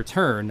easily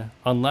overturned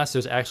unless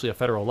there's actually a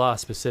federal law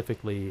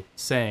specifically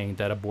saying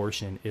that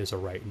abortion is a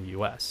right in the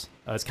U.S.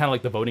 It's kind of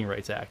like the Voting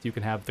Rights Act. You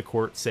can have the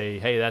court say,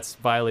 hey, that's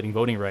violating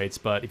voting rights,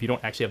 but if you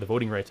don't actually have the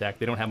Voting Rights Act,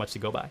 they don't have much to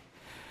go by.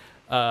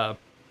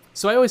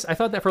 So I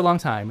thought that for a long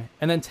time.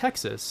 And then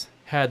Texas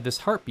had this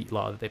heartbeat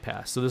law that they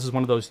passed. So this is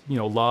one of those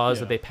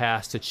laws that they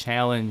passed to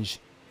challenge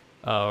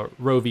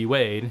Roe v.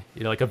 Wade,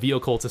 like a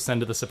vehicle to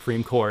send to the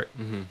Supreme Court.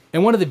 Mm-hmm.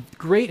 And one of the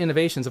great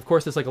innovations, of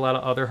course, there's like a lot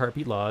of other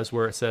heartbeat laws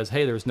where it says,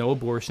 hey, there's no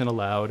abortion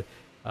allowed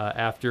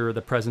after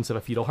the presence of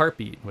a fetal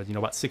heartbeat, with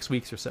about 6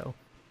 weeks or so.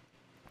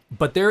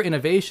 But their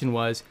innovation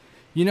was,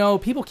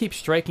 people keep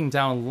striking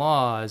down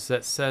laws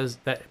that says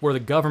that where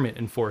the government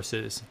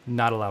enforces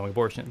not allowing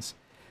abortions.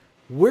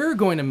 We're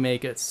going to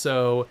make it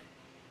so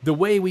the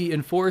way we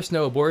enforce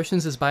no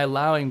abortions is by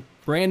allowing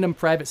random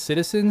private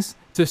citizens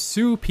to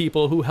sue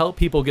people who help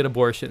people get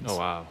abortions. Oh,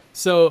 wow.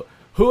 So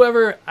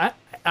whoever,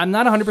 I'm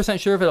not 100%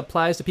 sure if it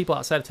applies to people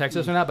outside of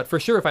Texas or not, but for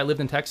sure if I lived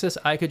in Texas,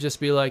 I could just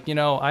be like,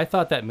 I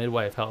thought that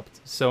midwife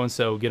helped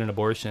so-and-so get an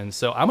abortion,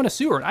 so I'm going to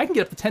sue her, and I can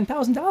get up to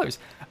 $10,000.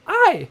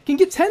 I can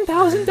get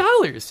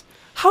 $10,000.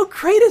 How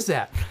great is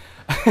that?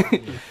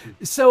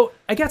 So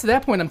I got to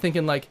that point, I'm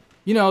thinking like,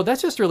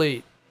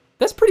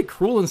 that's pretty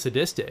cruel and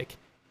sadistic.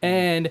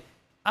 And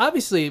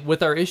obviously,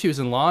 with our issues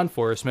in law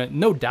enforcement,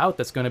 no doubt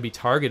that's going to be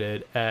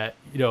targeted at,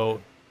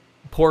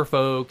 poor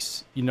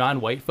folks,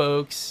 non-white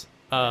folks.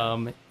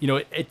 And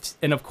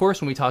of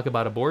course, when we talk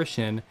about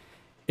abortion,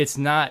 it's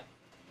not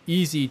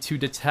easy to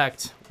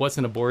detect what's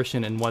an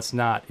abortion and what's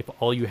not if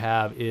all you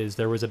have is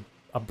there was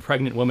a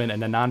pregnant woman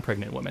and a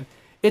non-pregnant woman.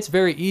 It's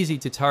very easy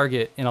to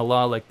target in a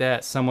law like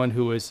that someone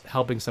who is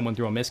helping someone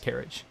through a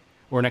miscarriage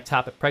or an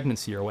ectopic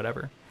pregnancy or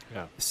whatever.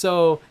 Yeah.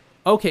 So,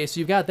 okay, so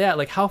you've got that.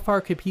 Like, how far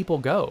could people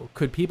go?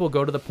 Could people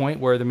go to the point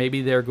where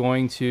maybe they're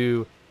going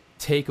to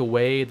take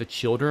away the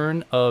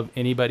children of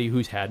anybody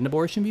who's had an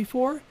abortion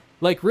before?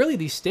 Like, really,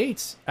 these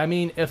states, I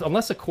mean,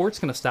 unless a court's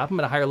going to stop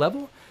them at a higher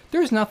level,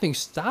 there's nothing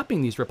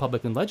stopping these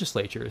Republican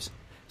legislatures.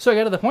 So I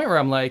got to the point where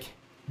I'm like,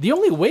 the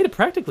only way to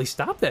practically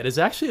stop that is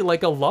actually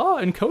like a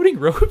law encoding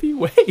Roe v.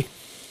 Wade.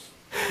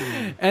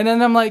 And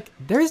then I'm like,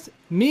 there's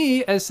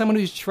me as someone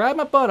who's tried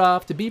my butt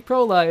off to be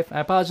pro-life. I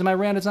apologize, my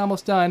rant is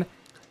almost done.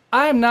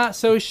 I'm not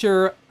so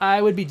sure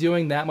I would be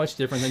doing that much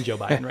different than Joe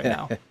Biden right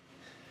now.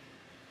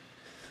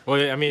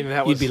 Well, I mean,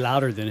 You'd be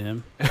louder than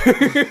him.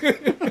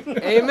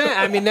 Amen.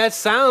 I mean, that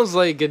sounds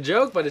like a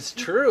joke, but it's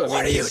true.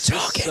 What are you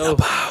talking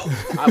about?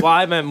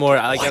 I meant more.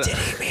 What did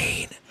he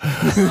mean?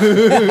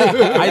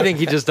 I think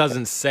he just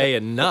doesn't say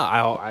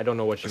enough. I don't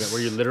know what you meant. Were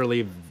you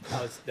literally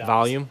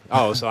volume?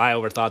 Oh, so I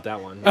overthought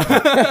that one.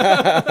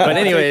 But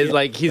anyways,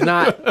 like he's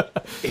not.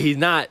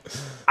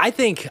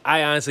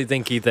 I honestly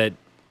think, Keith, that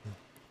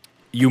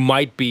you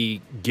might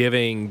be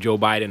giving Joe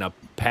Biden a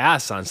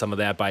pass on some of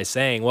that by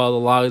saying, well, the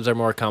laws are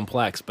more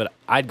complex. But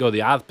I'd go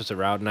the opposite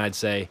route, and I'd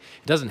say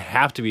it doesn't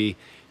have to be.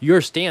 Your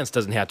stance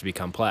doesn't have to be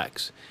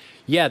complex.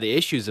 Yeah, the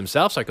issues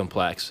themselves are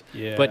complex,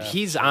 but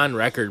he's on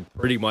record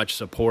pretty much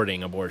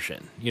supporting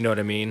abortion. You know what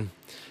I mean?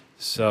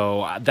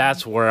 So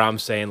that's where I'm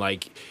saying,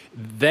 like,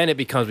 then it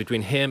becomes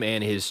between him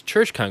and his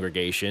church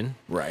congregation,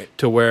 right?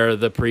 To where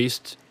the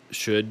priest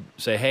should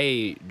say,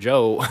 hey,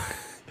 Joe,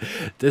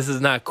 this is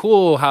not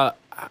cool.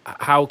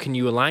 How can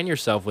you align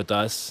yourself with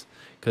us?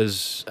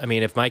 Because, I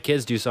mean, if my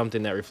kids do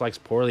something that reflects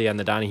poorly on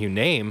the Donahue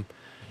name,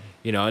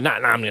 I'm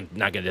not going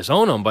to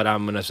disown them, but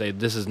I'm going to say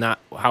this is not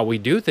how we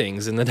do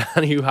things in the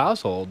Donahue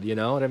household. You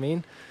know what I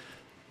mean?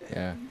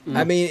 Yeah. Mm-hmm.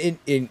 I mean,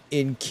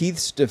 in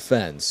Keith's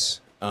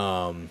defense,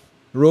 Roe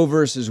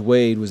versus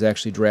Wade was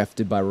actually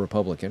drafted by a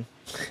Republican.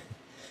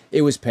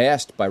 It was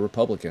passed by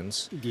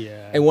Republicans,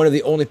 Yeah. and one of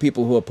the only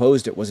people who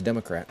opposed it was a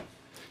Democrat.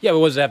 Yeah, but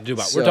what does that have to do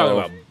about? We're talking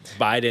about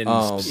Biden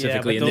yeah,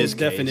 specifically but in those this case.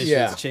 definitions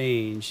Yeah.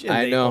 change, and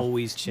I they know.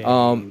 always change.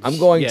 I'm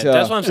going Yeah, to.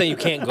 that's why I'm saying you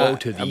can't go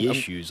to the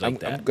issues like I'm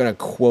that. going to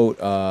quote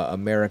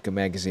America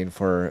Magazine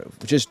for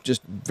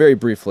just very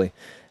briefly.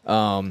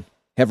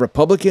 Have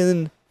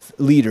Republican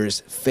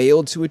leaders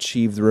failed to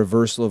achieve the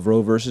reversal of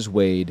Roe versus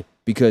Wade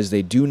because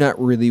they do not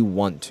really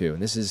want to?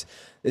 And this is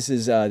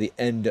the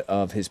end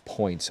of his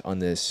points on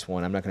this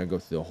one. I'm not going to go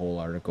through the whole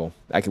article.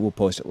 We'll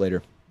post it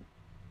later.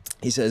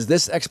 He says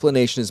this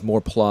explanation is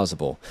more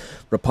plausible.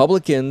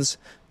 Republicans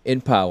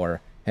in power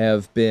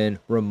have been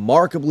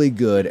remarkably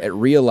good at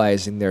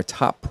realizing their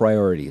top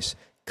priorities: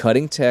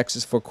 cutting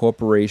taxes for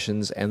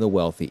corporations and the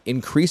wealthy,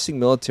 increasing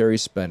military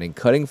spending,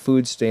 cutting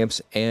food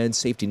stamps and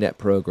safety net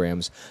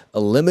programs,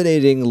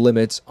 eliminating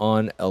limits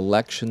on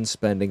election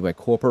spending by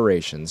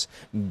corporations,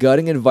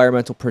 gutting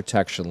environmental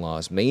protection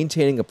laws,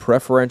 maintaining a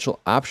preferential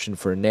option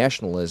for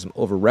nationalism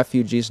over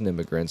refugees and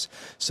immigrants,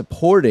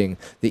 supporting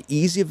the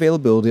easy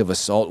availability of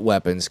assault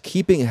weapons,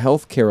 keeping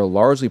health care a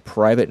largely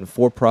private and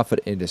for-profit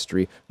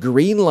industry,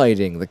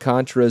 greenlighting the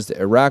Contras, the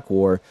Iraq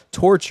War,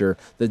 torture,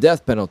 the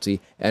death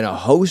penalty, and a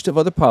host of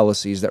other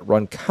policies that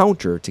run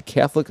counter to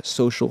Catholic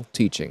social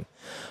teaching.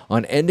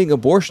 On ending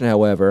abortion,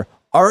 however,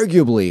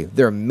 arguably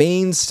their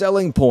main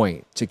selling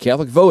point to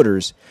Catholic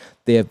voters,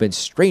 they have been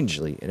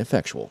strangely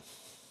ineffectual.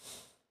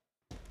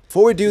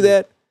 Before we do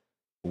that,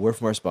 a word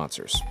from our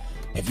sponsors.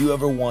 Have you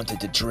ever wanted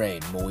to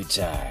train Muay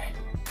Thai?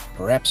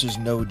 Perhaps there's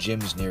no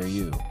gyms near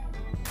you.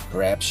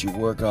 Perhaps you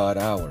work odd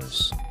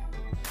hours.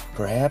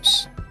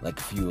 Perhaps, like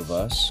a few of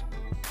us,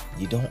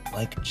 you don't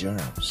like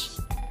germs.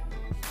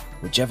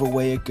 Whichever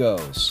way it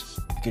goes,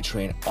 you can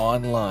train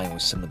online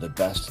with some of the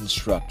best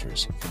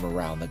instructors from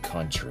around the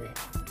country,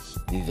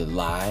 either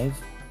live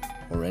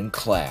or in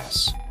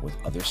class with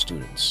other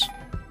students.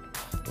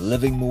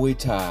 Living Muay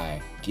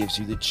Thai gives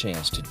you the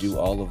chance to do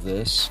all of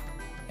this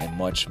and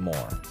much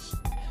more.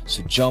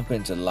 So jump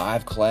into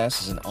live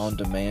classes and on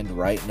demand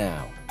right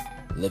now.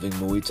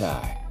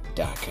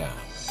 livingmuaythai.com.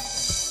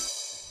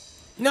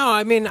 No,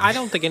 I mean, I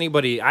don't think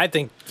anybody. I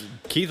think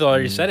Keith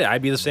already said it.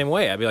 I'd be the same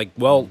way. I'd be like,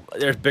 well,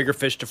 there's bigger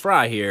fish to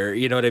fry here.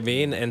 You know what I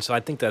mean? And so I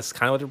think that's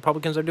kind of what the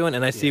Republicans are doing.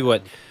 And I see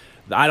what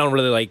I don't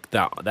really like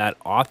that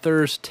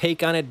author's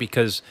take on it,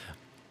 because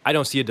I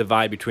don't see a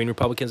divide between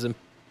Republicans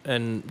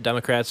and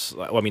Democrats.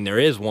 Well, I mean, there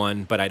is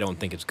one, but I don't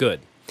think it's good.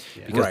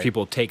 Because Right.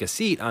 people take a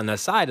seat on that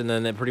side and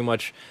then they pretty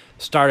much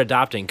start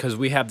adopting, because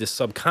we have this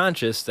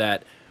subconscious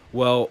that,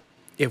 well,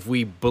 if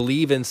we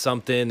believe in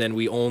something, then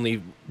we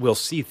only will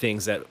see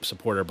things that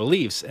support our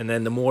beliefs. And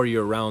then the more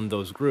you're around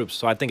those groups.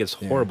 So I think it's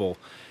horrible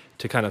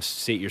to kind of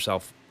seat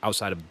yourself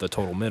outside of the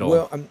total middle.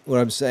 Well, what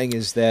I'm saying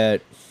is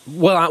that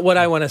Well, what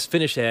I want to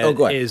finish at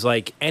go ahead. is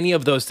like any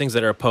of those things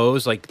that are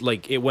opposed,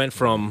 like it went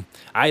from,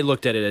 I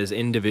looked at it as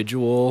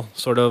individual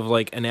sort of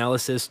like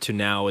analysis to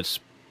now it's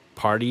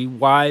party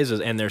wise,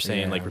 and they're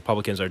saying like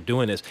Republicans are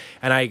doing this.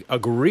 And I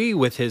agree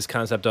with his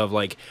concept of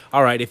like,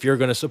 all right, if you're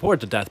going to support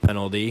the death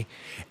penalty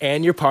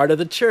and you're part of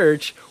the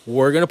church,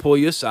 we're going to pull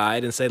you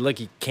aside and say, look,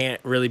 you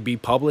can't really be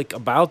public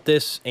about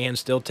this and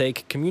still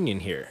take communion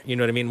here. You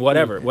know what I mean?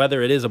 Whatever,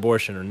 whether it is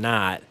abortion or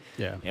not.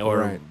 Yeah. Or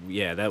Right.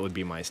 yeah, that would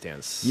be my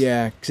stance.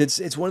 yeah, because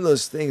it's one of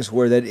those things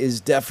where that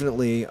is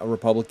definitely a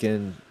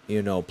Republican,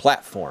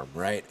 platform,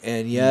 right?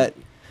 And yet,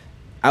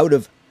 out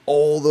of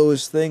all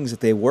those things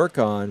that they work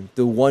on,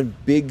 the one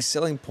big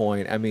selling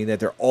point, that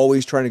they're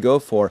always trying to go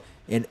for,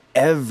 and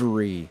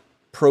every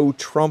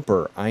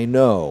pro-Trumper I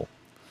know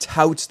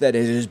touts that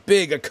as his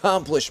big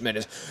accomplishment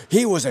is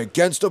he was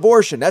against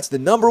abortion. That's the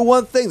number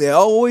one thing they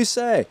always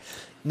say.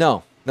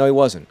 No, he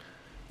wasn't.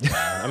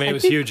 I mean, it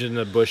was huge in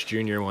the Bush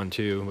Jr. one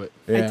too.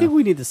 But I think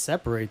we need to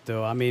separate,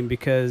 though. I mean,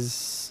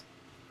 because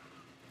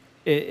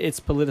it's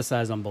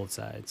politicized on both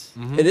sides.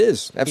 It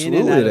is. In Absolutely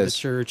and out it of the is.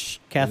 church,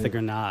 Catholic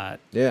or not,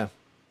 Yeah.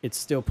 it's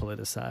still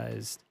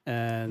politicized.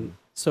 And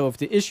so if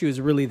the issue is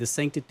really the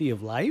sanctity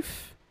of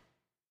life,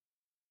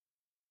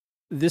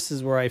 this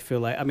is where I feel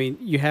like,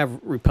 you have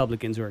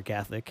Republicans who are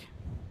Catholic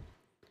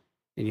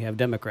and you have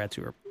Democrats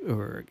who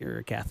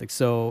are Catholic.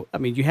 So,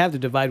 you have the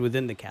divide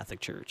within the Catholic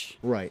Church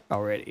Right.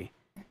 already.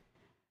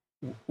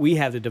 We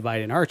have the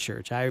divide in our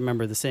church. I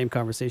remember the same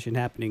conversation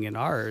happening in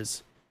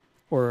ours,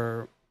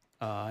 or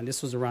and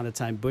this was around the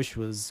time Bush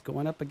was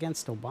going up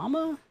against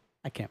Obama.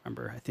 I can't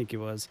remember. I think it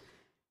was.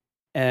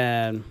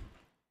 And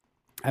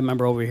I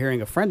remember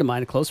overhearing a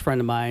close friend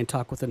of mine,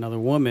 talk with another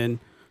woman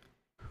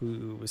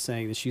who was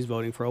saying that she's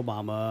voting for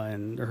Obama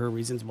and her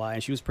reasons why,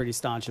 and she was pretty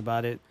staunch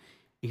about it.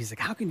 He's like,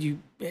 "How can you?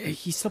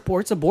 He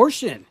supports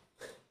abortion,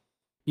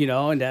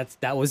 and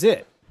that was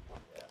it.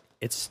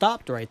 It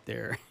stopped right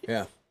there."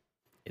 Yeah.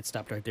 It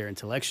stopped right there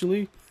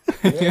intellectually.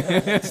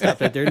 It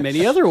stopped right there in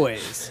many other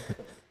ways.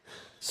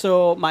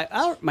 So my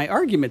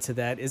argument to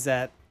that is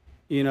that,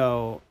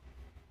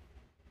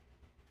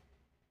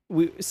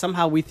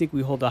 we think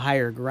we hold a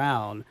higher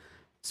ground,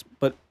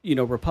 but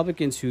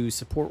Republicans who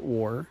support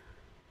war,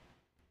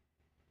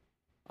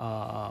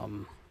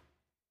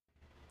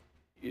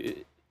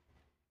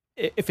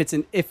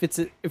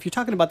 if you're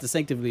talking about the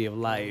sanctity of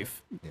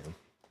life,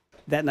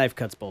 that knife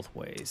cuts both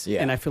ways.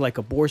 Yeah. And I feel like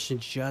abortion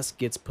just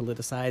gets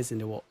politicized,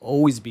 and it will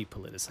always be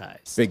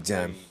politicized. Big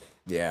time.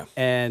 Yeah.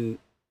 And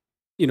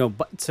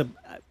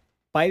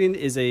Biden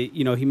is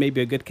he may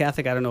be a good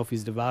Catholic. I don't know if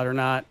he's devout or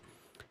not.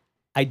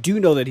 I do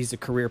know that he's a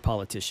career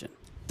politician.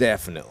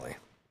 Definitely.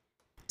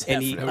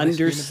 And he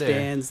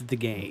understands the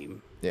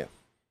game. Yeah.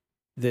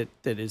 That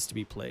is to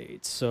be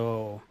played.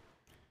 So,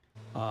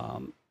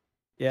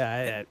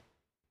 yeah.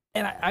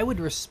 And I would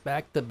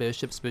respect the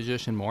bishop's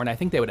position more, and I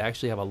think they would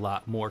actually have a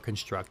lot more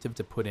constructive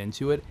to put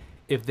into it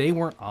if they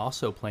weren't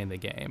also playing the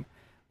game.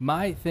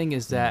 My thing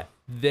is that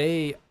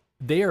they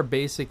are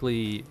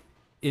basically,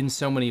 in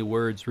so many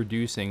words,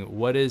 reducing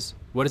what does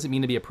it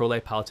mean to be a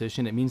pro-life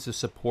politician? It means to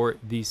support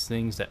these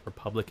things that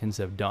Republicans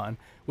have done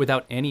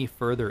without any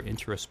further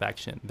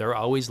introspection. They're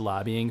always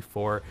lobbying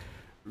for,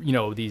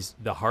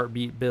 the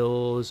heartbeat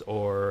bills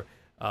or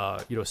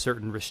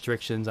certain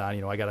restrictions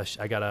on, I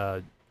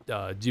gotta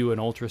do an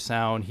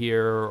ultrasound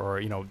here,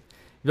 or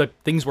like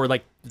things where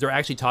like they're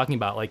actually talking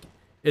about like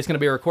it's going to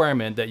be a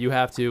requirement that you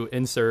have to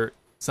insert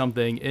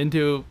something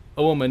into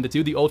a woman to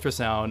do the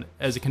ultrasound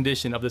as a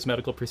condition of this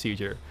medical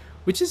procedure,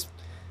 which is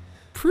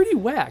pretty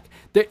whack.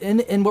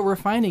 And what we're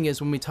finding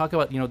is when we talk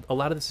about, a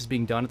lot of this is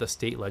being done at the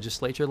state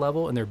legislature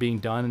level, and they're being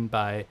done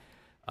by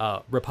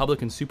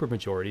Republican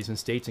supermajorities in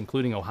states,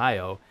 including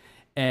Ohio.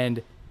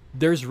 And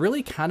there's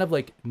really kind of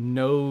like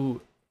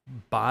no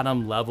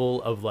bottom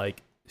level of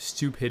like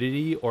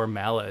stupidity or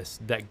malice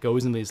that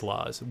goes in these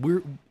laws.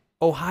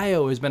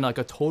 Ohio has been like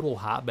a total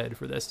hotbed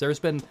for this. There's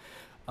been,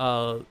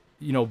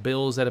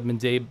 bills that have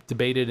been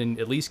debated in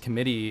at least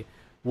committee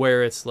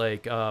where it's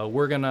like,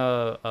 we're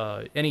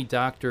gonna, any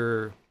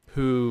doctor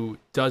who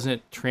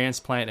doesn't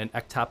transplant an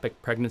ectopic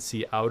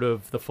pregnancy out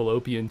of the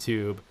fallopian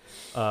tube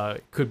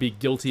could be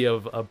guilty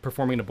of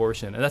performing an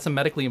abortion. And that's a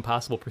medically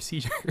impossible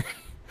procedure.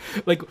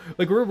 like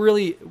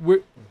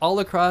we're all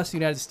across the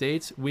United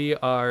States, we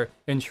are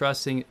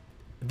entrusting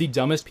the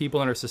dumbest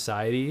people in our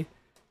society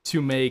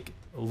to make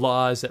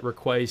laws that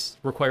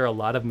require a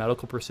lot of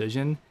medical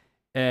precision,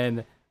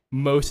 and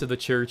most of the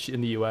church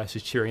in the U.S.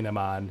 is cheering them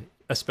on,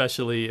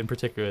 especially in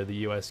particular the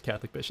U.S.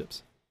 Catholic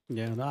bishops.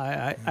 Yeah, no,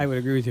 I would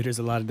agree with you. There's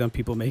a lot of dumb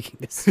people making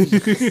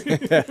decisions.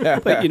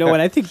 But when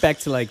I think back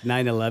to like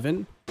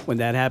 9/11, when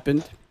that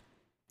happened,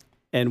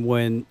 and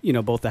when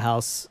both the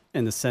House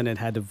and the Senate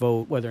had to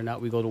vote whether or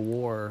not we go to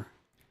war.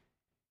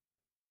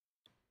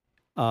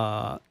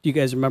 Do you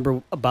guys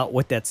remember about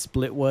what that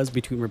split was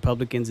between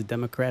Republicans and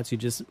Democrats? Who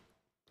just,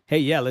 hey,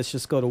 yeah, let's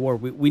just go to war.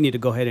 We need to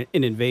go ahead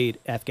and invade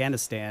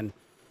Afghanistan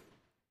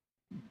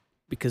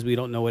because we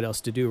don't know what else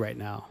to do right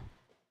now.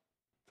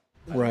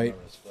 Right.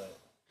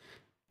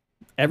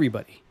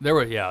 Everybody. There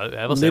were,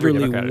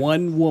 literally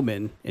one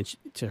woman, and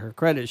to her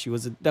credit, she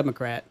was a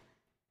Democrat,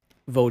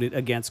 voted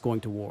against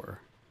going to war.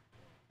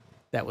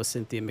 That was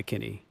Cynthia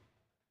McKinney.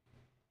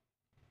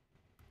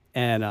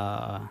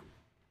 And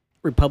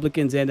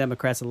Republicans and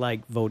Democrats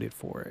alike voted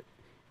for it.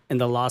 And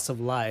the loss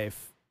of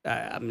life,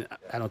 I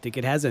don't think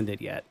it has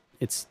ended yet.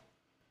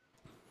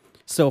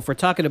 So if we're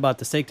talking about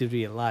the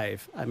sanctity of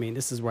life, I mean,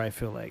 this is where I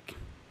feel like...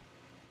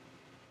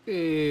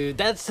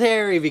 That's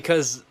hairy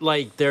because,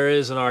 like, there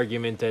is an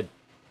argument that,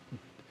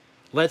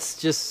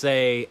 let's just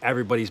say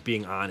everybody's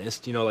being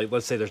honest. Like,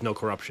 let's say there's no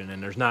corruption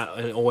and there's not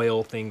an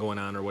oil thing going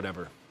on or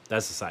whatever.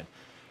 That's the side.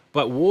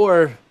 But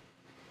war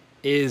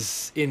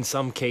is, in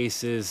some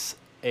cases,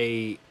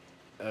 a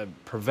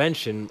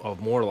prevention of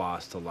more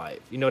loss to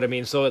life. You know what I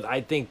mean? So I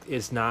think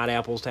it's not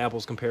apples to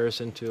apples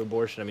comparison to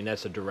abortion. I mean,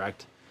 that's a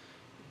direct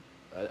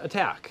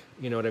attack.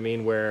 You know what I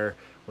mean? Where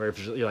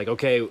if you're like,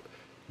 okay,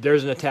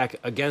 there's an attack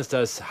against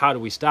us, how do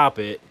we stop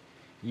it?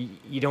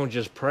 You don't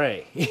just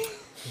pray.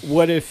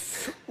 What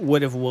if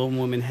one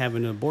woman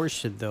having an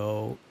abortion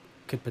though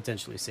could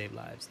potentially save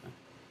lives then?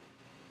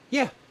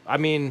 Yeah, I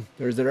mean,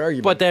 there's that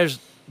argument,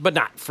 but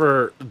not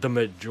for the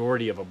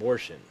majority of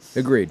abortions.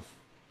 Agreed.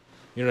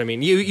 You know what I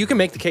mean? You can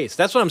make the case.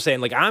 That's what I'm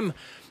saying. Like, I'm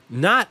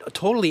not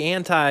totally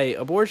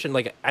anti-abortion.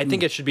 Like, I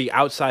think it should be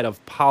outside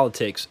of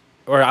politics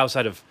or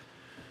outside of,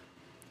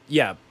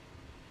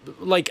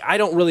 like, I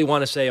don't really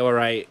want to say, all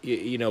right,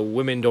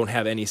 women don't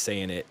have any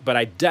say in it. But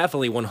I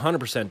definitely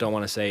 100% don't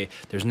want to say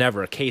there's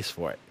never a case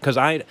for it. Because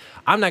I'm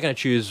not going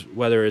to choose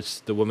whether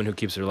it's the woman who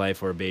keeps her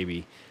life or a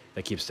baby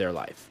that keeps their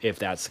life, if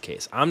that's the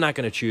case. I'm not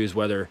going to choose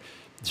whether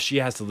she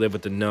has to live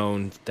with the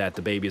known that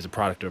the baby is a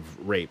product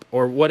of rape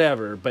or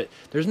whatever. But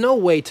there's no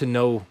way to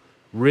know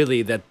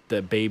really that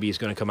the baby is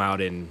going to come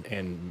out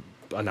and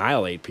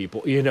annihilate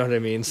people. You know what I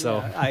mean? So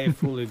yeah, I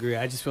fully agree.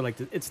 I just feel like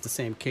it's the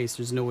same case.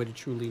 There's no way to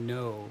truly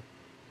know.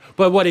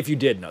 But what if you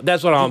did know?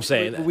 That's what I'm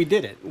saying. We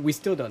did it. We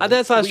still don't know.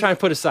 That's what I was trying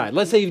to put aside.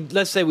 Let's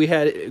say we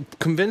had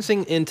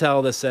convincing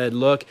intel that said,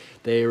 look,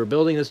 they were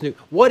building this nuke.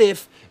 What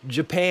if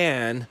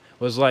Japan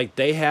was like,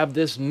 they have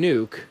this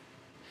nuke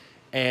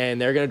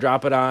and they're going to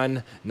drop it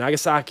on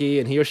Nagasaki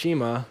and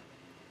Hiroshima?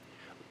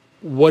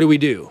 What do we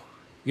do?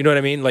 You know what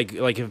I mean? Like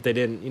if they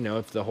didn't,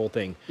 if the whole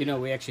thing.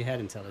 We actually had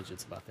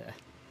intelligence about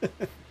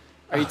that.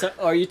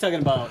 Are you talking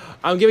about?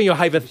 I'm giving you a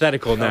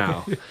hypothetical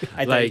now.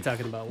 I thought you were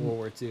talking about World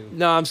War II.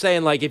 No, I'm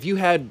saying like if you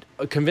had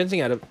a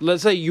convincing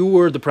let's say you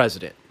were the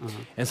president,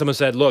 and someone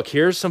said, "Look,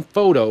 here's some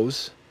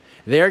photos.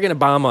 They're gonna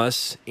bomb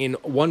us in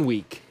 1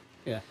 week."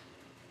 Yeah.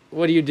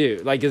 What do you do?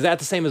 Like, is that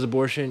the same as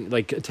abortion?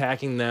 Like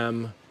attacking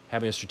them,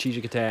 having a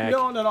strategic attack?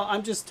 No.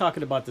 I'm just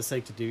talking about the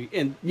sanctity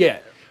and Yeah.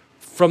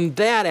 From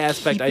that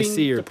aspect, I keeping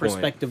see your the point.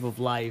 perspective of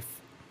life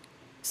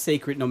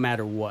sacred, no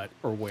matter what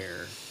or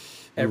where.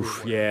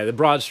 Oof, yeah, the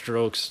broad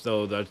strokes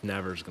though, that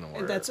never is gonna work.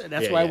 And that's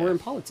Yeah, why yeah. we're in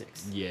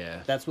politics.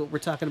 Yeah. That's what we're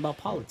talking about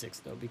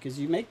politics, though, because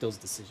you make those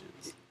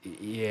decisions.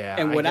 Yeah.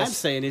 And I what I'm guess-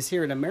 saying is,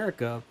 here in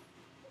America,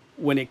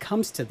 when it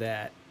comes to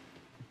that,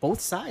 both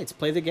sides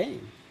play the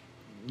game.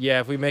 Yeah,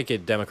 if we make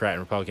it Democrat and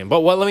Republican. But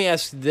let me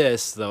ask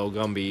this though,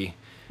 Gumby.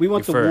 We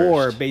went You to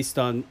war first. based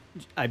on,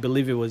 I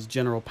believe it was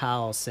General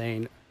Powell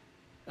saying,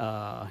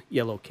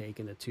 yellow cake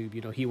in the tube.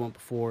 You know, he went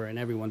before and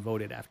everyone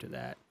voted after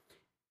that.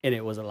 And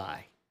it was a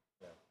lie.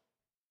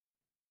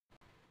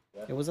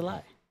 It was a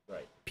lie.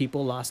 Right.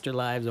 People lost their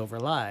lives over a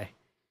lie.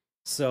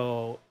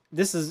 So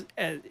this is,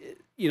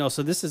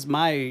 so this is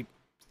my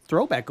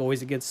throwback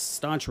always against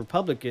staunch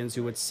Republicans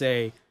who would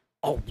say,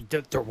 "Oh,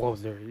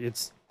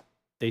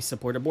 they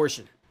support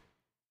abortion,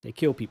 they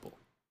kill people,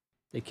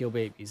 they kill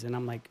babies," and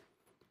I'm like,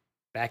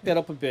 back that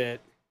up a bit.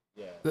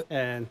 Yeah.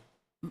 And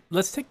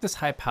Let's take this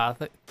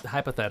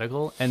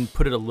hypothetical and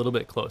put it a little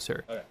bit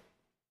closer. Okay.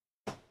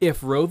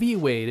 If Roe v.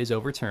 Wade is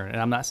overturned,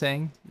 and I'm not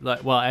saying,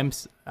 like, well, I'm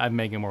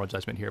making a moral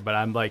judgment here, but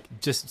I'm like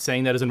just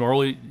saying that as a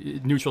morally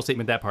neutral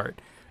statement. That part,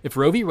 if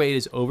Roe v. Wade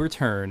is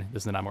overturned,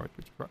 this is not moral.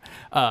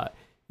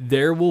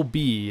 There will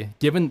be,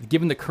 given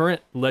the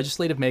current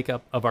legislative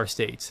makeup of our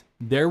states,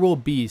 there will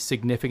be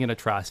significant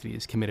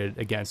atrocities committed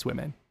against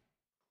women.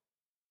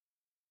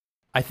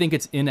 I think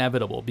it's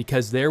inevitable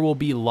because there will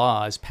be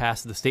laws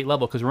passed at the state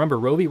level. Because remember,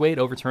 Roe v. Wade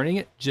overturning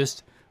it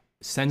just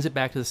sends it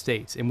back to the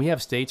states. And we have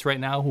states right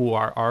now who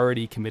are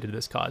already committed to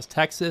this cause.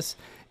 Texas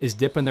is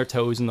dipping their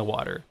toes in the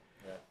water.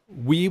 Yeah.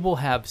 We will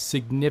have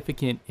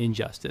significant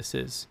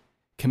injustices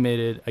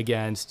committed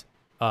against,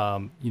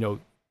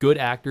 good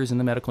actors in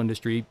the medical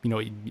industry,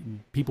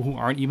 people who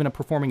aren't even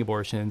performing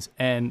abortions,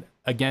 and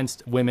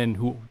against women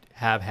who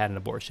have had an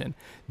abortion.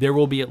 There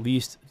will be at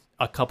least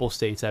a couple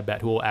states, I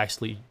bet, who will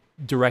actually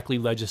directly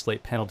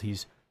legislate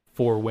penalties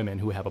for women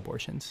who have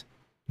abortions.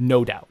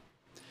 No doubt.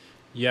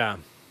 Yeah.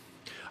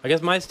 I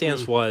guess my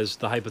stance was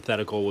the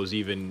hypothetical was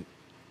even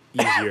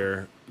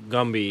easier.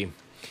 Gumby,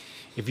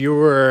 if you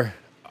were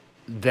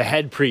the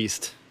head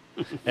priest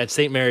at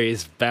St.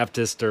 Mary's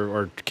Baptist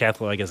or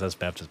Catholic, I guess that's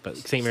Baptist, but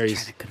St.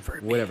 Mary's,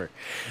 whatever.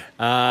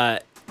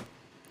 And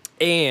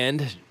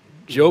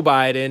Joe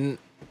Biden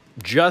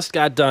just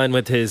got done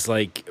with his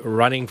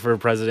running for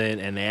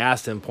president, and they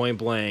asked him point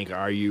blank,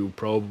 "Are you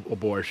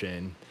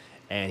pro-abortion?"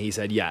 And he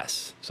said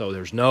yes. So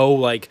there's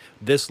no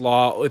this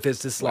law, if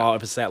it's this law,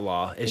 if it's that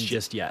law, it's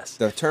just yes.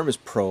 The term is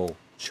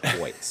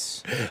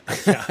pro-choice.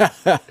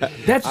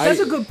 That's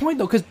a good point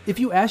though, because if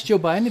you ask Joe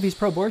Biden if he's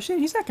pro-abortion,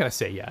 he's not going to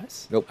say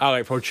yes. Nope. All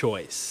right,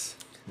 pro-choice.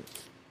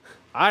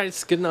 All right,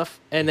 it's good enough.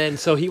 And then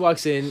so he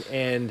walks in,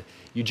 and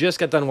you just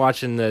got done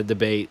watching the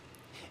debate,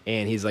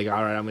 and he's like,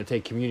 "All right, I'm going to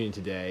take communion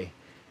today."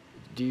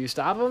 Do you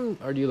stop him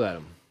or do you let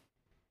him?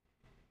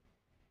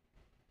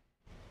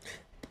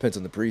 Depends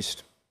on the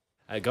priest.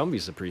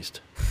 Gumby's the priest.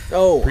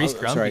 Oh, Priest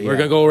I'm sorry, Gumby. We're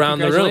going to go around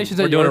the room. Congratulations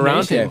We're on doing a your round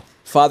ordination. table.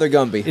 Father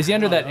Gumby. Is he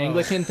under that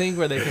Anglican thing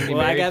where they can be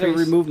well, I married got to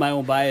priests? remove my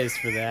own bias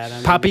for that. I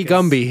mean, Poppy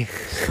because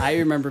Gumby. I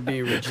remember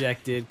being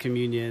rejected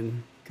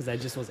communion because I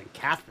just wasn't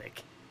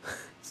Catholic.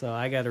 So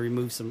I got to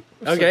remove some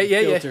Okay,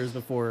 yeah. filters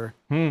before.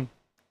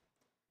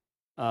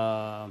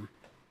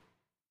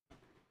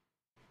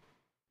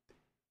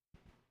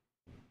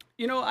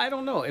 I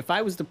don't know. If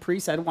I was the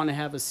priest, I'd want to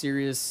have a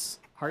serious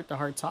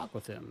heart-to-heart talk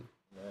with him.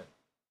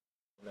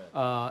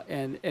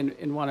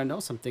 And want to know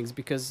some things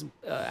because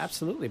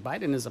absolutely,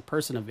 Biden is a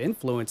person of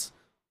influence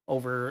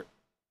over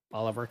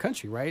all of our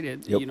country, right?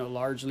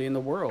 Largely in the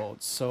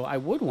world. So I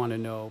would want to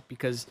know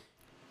because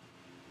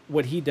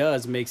what he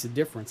does makes a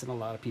difference in a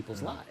lot of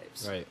people's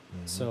lives. Right.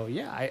 Mm-hmm. So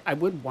yeah, I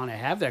would want to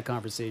have that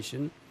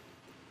conversation.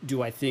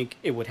 Do I think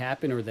it would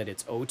happen or that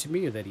it's owed to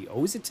me or that he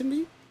owes it to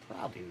me?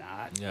 Probably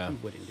not. Yeah. He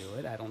wouldn't do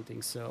it. I don't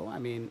think so. I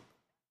mean,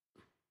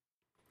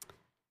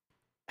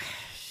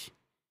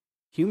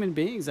 human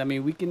beings, I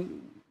mean,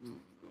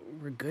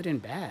 we're good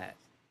and bad.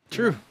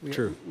 True.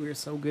 True. We're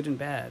so good and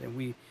bad, and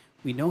we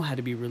know how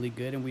to be really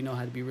good, and we know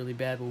how to be really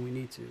bad when we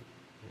need to.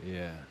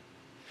 Yeah.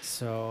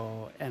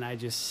 So, and I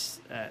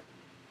just,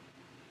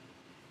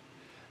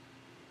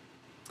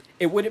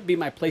 it wouldn't be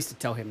my place to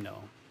tell him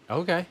no.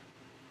 Okay.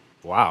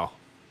 Wow.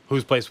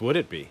 Whose place would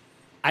it be?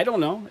 I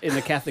don't know in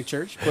the Catholic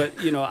Church, but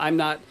I'm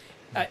not.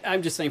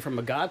 I'm just saying from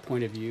a God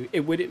point of view, it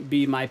wouldn't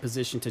be my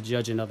position to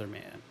judge another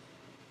man.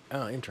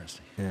 Oh,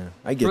 interesting. Yeah,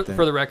 I get that.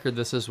 For the record,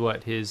 this is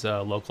what his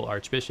local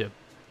archbishop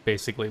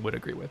basically would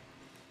agree with.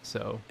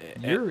 So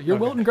you're okay.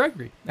 Wilton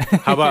Gregory.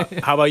 How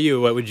about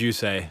you? What would you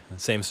say?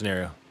 Same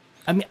scenario.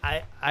 I mean,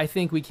 I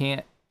think we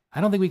can't.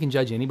 I don't think we can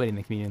judge anybody in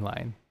the communion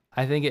line.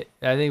 I think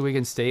we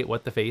can state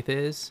what the faith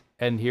is,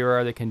 and here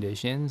are the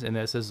conditions, and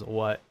this is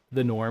what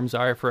the norms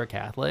are for a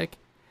Catholic.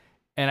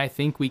 And I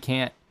think we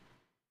can't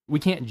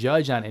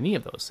judge on any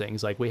of those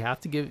things. Like, we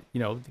have to give,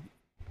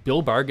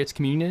 Bill Barr gets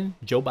communion,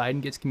 Joe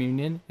Biden gets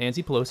communion,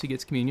 Nancy Pelosi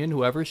gets communion,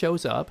 whoever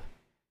shows up.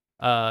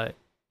 I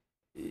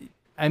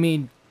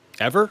mean,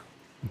 ever?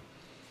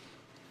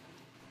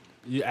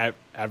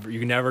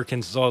 You never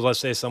can. So let's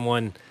say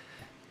someone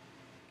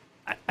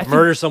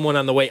murders someone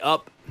on the way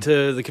up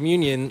to the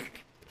communion.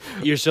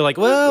 You're still like,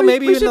 well,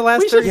 maybe in the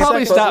last 30 seconds. We should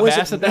probably stop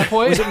Mass at that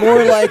point. Was it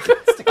more like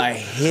a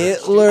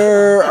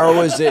Hitler, or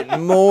was it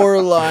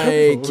more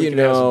like,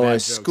 a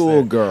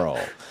schoolgirl?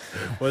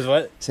 Was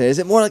what? So is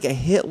it more like a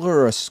Hitler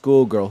or a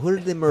schoolgirl? Who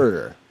did they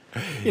murder?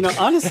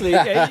 Honestly,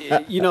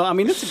 I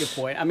mean, that's a good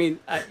point. I mean,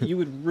 you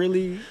would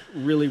really,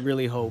 really,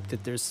 really hope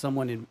that there's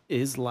someone in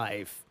his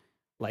life,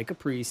 like a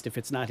priest, if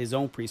it's not his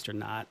own priest or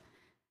not,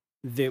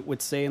 that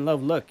would say in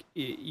love, look,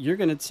 you're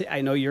going to,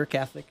 I know you're a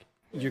Catholic.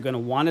 You're going to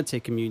want to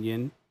take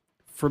communion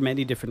for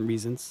many different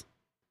reasons,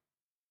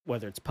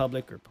 whether it's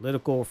public or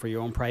political or for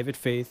your own private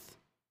faith.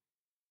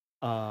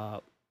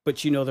 But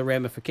the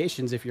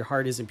ramifications if your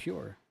heart isn't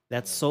pure.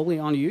 That's solely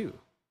on you.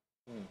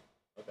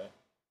 Okay.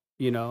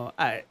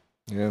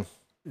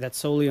 That's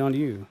solely on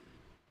you.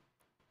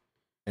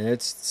 And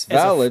it's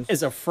valid.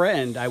 As a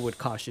friend, I would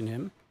caution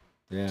him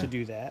to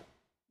do that.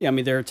 Yeah, I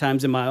mean, there are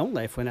times in my own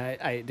life when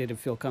I didn't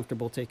feel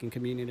comfortable taking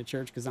communion at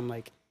church because I'm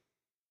like,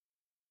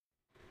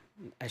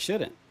 I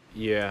shouldn't.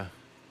 Yeah.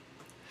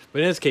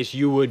 But in this case,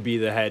 you would be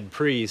the head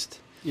priest.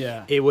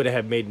 Yeah. It would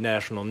have made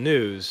national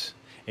news,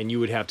 and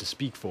you would have to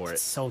speak for it.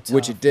 It's so tough,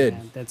 which it did.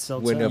 Man. That's so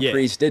when tough. a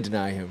priest did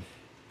deny him.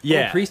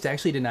 Yeah. A priest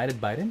actually denied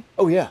Biden?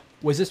 Oh, yeah.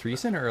 Was this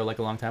recent or like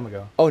a long time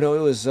ago? Oh, no, it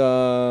was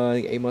I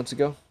think 8 months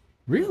ago.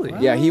 Really?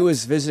 Yeah, he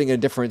was visiting a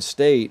different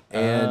state.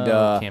 And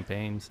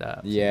campaign stuff.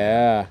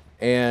 Yeah.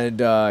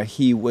 And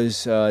he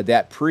was,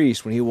 that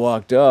priest, when he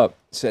walked up,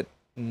 said,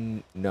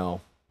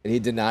 no. And he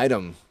denied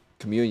him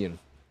communion.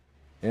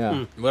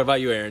 Yeah. What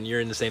about you, Aaron? You're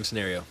in the same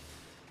scenario.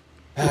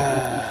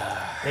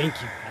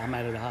 Thank you. I'm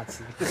out of the hot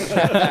seat.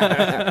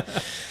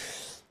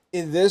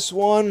 In this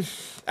one,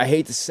 I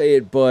hate to say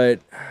it,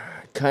 but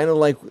kind of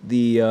like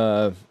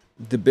the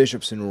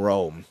bishops in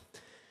Rome,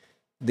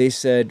 they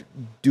said,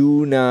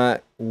 do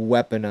not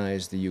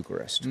weaponize the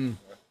Eucharist.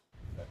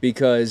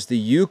 Because the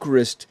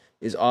Eucharist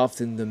is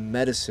often the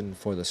medicine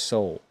for the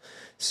soul.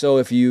 So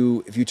if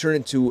you turn it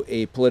into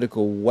a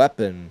political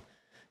weapon,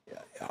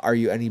 are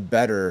you any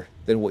better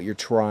than what you're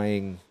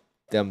trying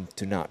them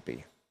to not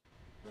be?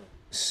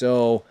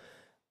 So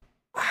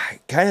I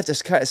kind of have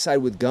to side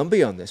with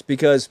Gumby on this,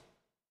 because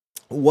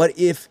what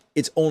if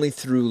it's only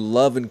through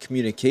love and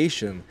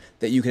communication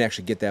that you can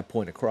actually get that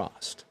point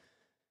across?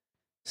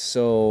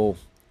 So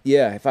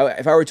yeah, if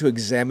I were to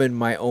examine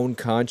my own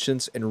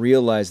conscience and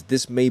realize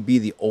this may be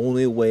the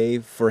only way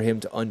for him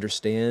to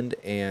understand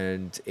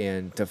and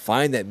to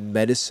find that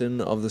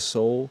medicine of the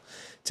soul,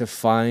 to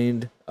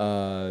find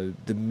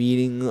the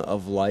meaning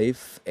of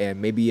life, and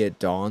maybe it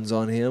dawns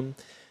on him,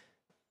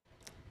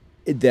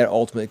 that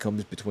ultimately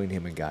comes between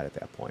him and God at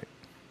that point.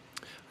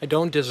 I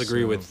don't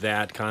disagree with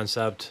that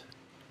concept,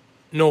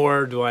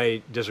 nor do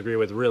I disagree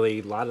with really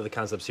a lot of the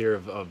concepts here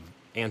of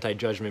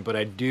anti-judgment, but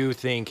I do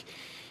think,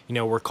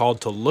 we're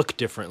called to look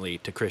differently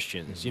to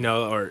Christians,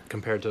 or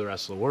compared to the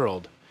rest of the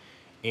world.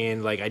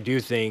 And I do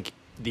think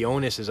the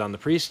onus is on the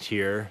priest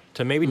here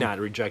to maybe not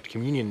reject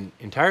communion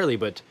entirely,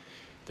 but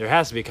there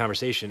has to be a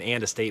conversation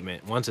and a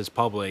statement. Once it's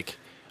public,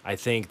 I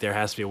think there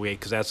has to be a way,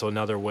 because that's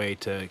another way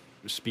to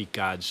speak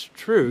God's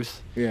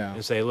truth. Yeah.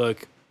 And say,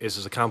 look, this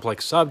is a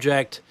complex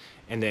subject,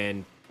 and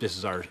then this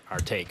is our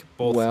take,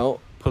 both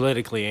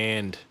politically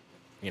and,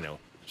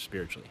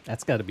 spiritually.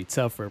 That's got to be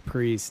tough for a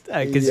priest. Or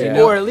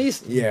at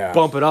least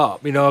bump it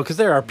up, because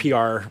there are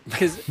PR.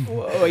 Because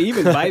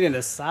even Biden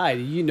aside,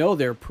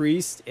 there are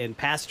priests and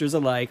pastors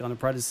alike on the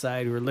Protestant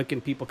side who are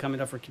looking people coming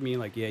up for communion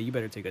like, yeah, you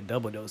better take a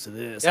double dose of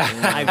this.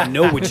 I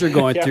know what you're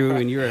going through,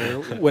 and you're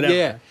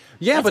whatever.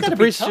 Yeah, but the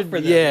priest should.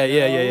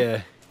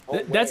 Yeah.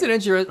 That's an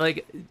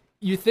interesting.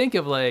 You think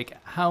of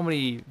how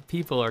many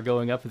people are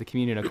going up for the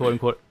communion in a quote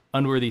unquote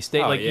unworthy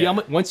state.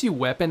 Once you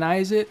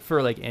weaponize it for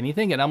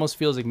anything, it almost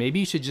feels like maybe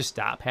you should just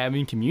stop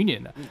having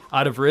communion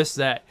out of risk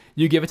that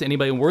you give it to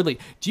anybody unworthily.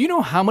 Do you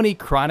know how many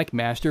chronic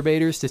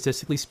masturbators,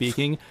 statistically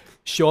speaking,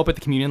 show up at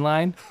the communion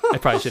line? I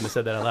probably shouldn't have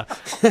said that out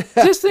loud.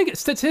 Just think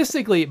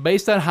statistically,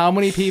 based on how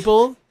many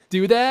people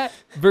do that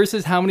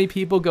versus how many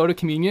people go to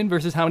communion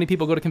versus how many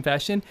people go to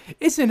confession,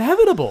 it's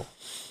inevitable.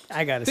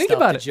 I gotta think stop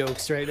about the it.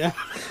 Jokes right now.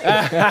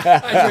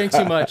 I drink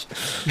too much.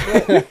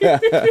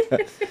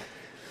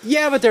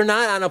 Yeah, but they're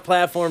not on a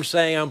platform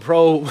saying I'm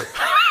pro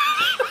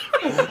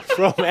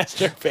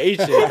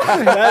masturbation.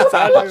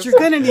 You're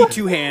gonna need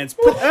two hands.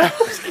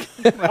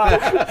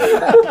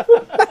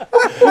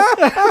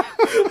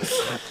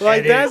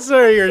 That's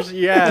where you're.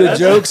 Yeah, the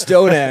jokes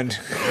don't end.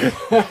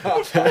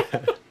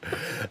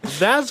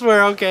 That's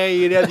where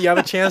you have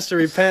a chance to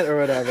repent or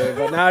whatever.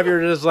 But now if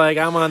you're just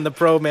I'm on the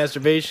pro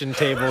masturbation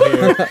table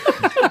here,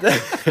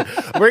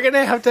 We're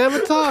gonna have to have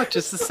a talk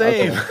just the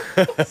same.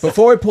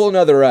 Before we pull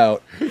another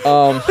out,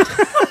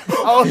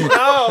 Oh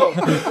no!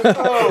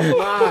 Oh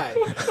my!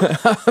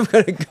 I'm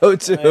gonna go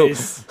to.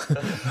 Nice.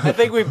 I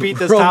think we beat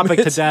this topic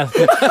to death.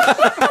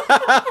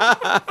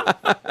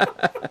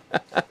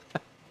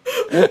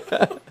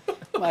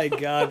 My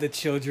God, the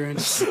children.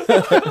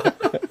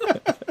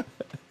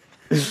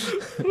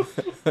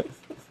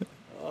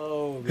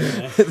 Oh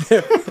man.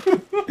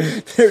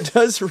 There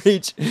does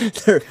reach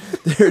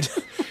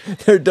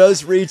there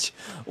does reach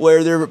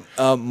where there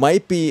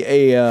might be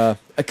a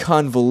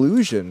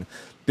convolution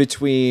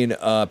between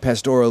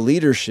pastoral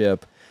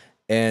leadership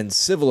and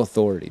civil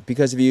authority,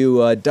 because if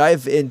you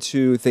dive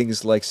into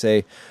things like,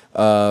 say,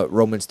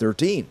 Romans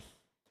 13,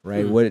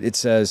 right, what it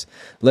says,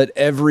 let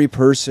every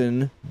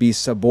person be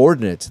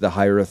subordinate to the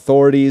higher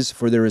authorities,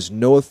 for there is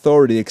no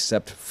authority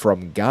except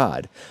from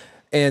God,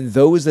 and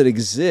those that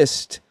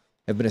exist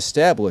have been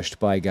established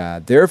by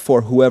God.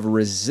 Therefore, whoever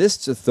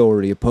resists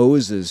authority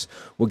opposes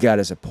what God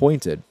has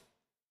appointed,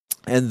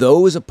 and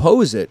those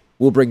oppose it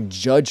will bring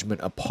judgment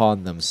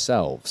upon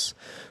themselves.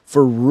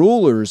 For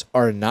rulers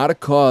are not a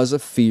cause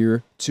of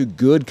fear to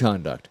good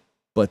conduct,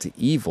 but to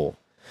evil.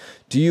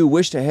 Do you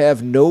wish to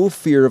have no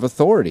fear of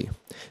authority?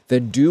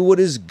 Then do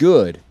what is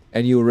good,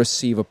 and you will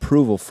receive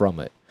approval from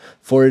it.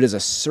 For it is a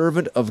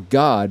servant of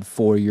God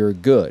for your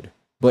good.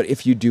 But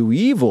if you do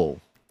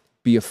evil,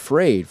 be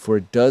afraid, for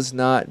it does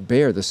not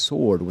bear the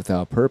sword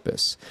without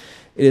purpose.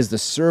 It is the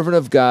servant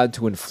of God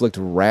to inflict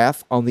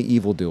wrath on the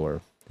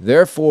evildoer.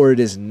 Therefore it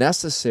is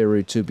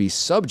necessary to be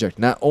subject,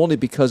 not only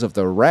because of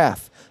the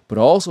wrath, but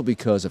also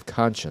because of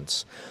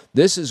conscience.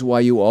 This is why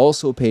you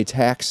also pay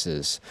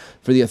taxes,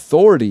 for the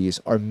authorities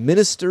are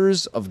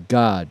ministers of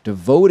God,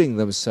 devoting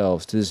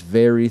themselves to this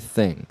very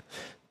thing.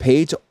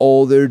 Pay to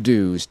all their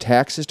dues,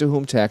 taxes to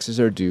whom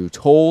taxes are due,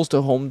 tolls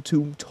to whom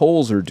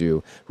tolls are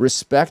due,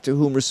 respect to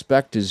whom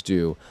respect is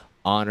due,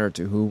 honor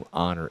to whom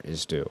honor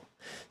is due.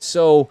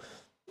 So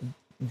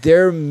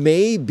there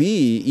may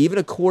be, even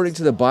according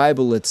to the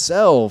Bible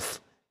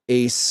itself,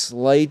 a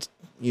slight,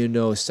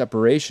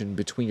 separation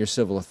between your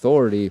civil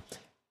authority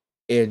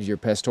and your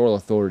pastoral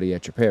authority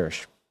at your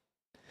parish.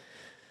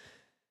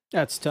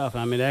 That's tough.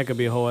 I mean, that could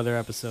be a whole other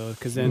episode,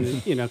 because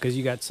then, because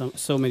you got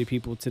so many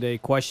people today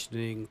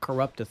questioning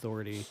corrupt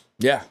authority.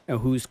 Yeah.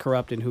 And who's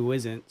corrupt and who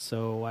isn't.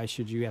 So why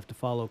should you have to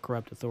follow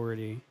corrupt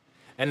authority?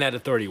 And that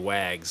authority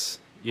wags,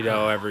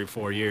 every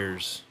 4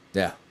 years.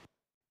 Yeah.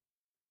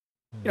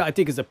 I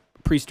think as a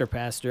priest or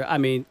pastor, I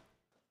mean,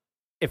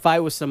 if I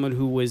was someone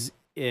who was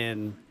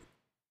in,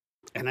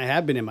 and I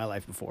have been in my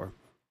life before,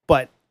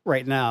 but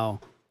right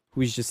now,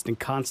 who's just in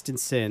constant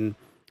sin,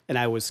 and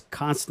I was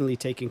constantly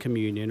taking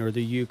communion or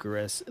the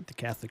Eucharist at the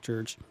Catholic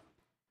Church,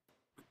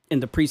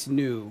 and the priest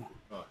knew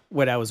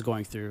what I was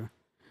going through,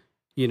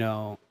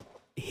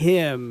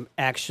 him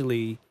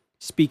actually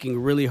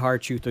speaking really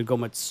hard truth would go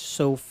much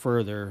so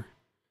further.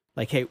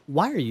 Like, hey,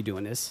 why are you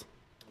doing this?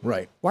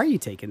 Right. Why are you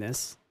taking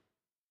this?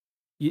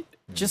 You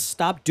just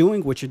stop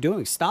doing what you're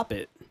doing. Stop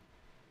it.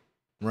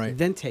 Right.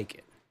 Then take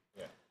it.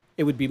 Yeah.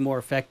 It would be more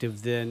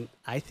effective than,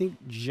 I think,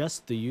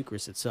 just the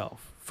Eucharist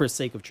itself, for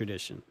sake of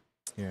tradition.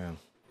 Yeah.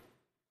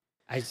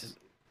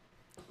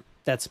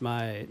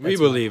 We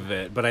believe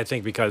it, but I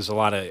think because a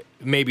lot of,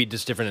 maybe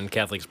just different in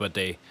Catholics, but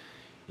they,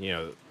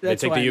 they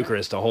take the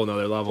Eucharist to a whole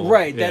nother level.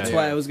 Right. That's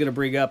why I was going to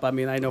bring up. I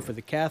mean, I know for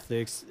the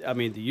Catholics,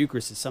 the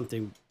Eucharist is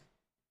something,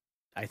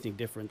 I think,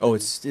 different. Oh,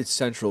 it's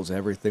central to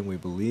everything we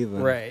believe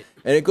in. Right.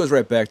 And it goes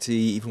right back to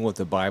even what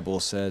the Bible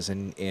says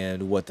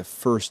and what the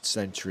first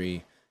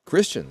century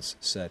Christians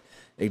said.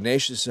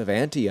 Ignatius of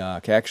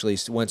Antioch actually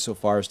went so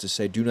far as to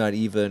say, do not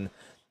even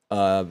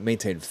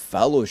maintain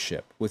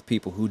fellowship with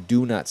people who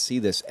do not see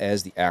this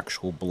as the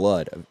actual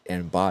blood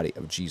and body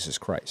of Jesus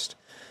Christ.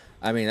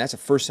 I mean, that's a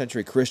first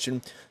century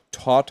Christian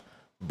taught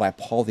by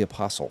Paul the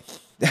Apostle.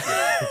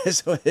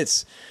 So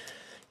it's,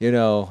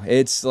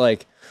 it's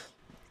like,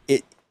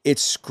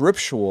 it's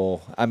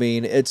scriptural. I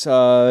mean, it's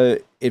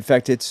in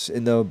fact, it's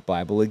in the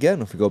Bible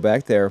again. If we go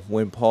back there,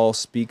 when Paul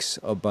speaks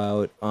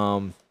about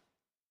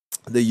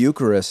the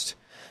Eucharist,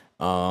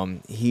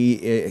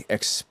 he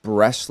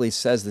expressly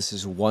says this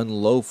is one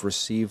loaf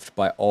received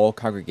by all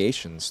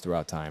congregations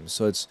throughout time.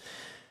 So it's,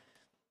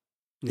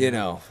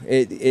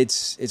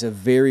 it's a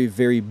very,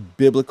 very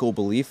biblical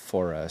belief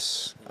for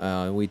us.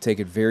 We take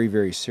it very,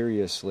 very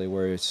seriously,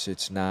 where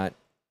it's not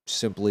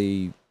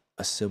simply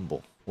a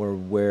symbol.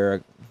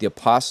 Where the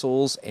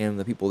apostles and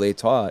the people they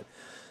taught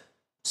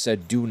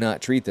said, do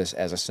not treat this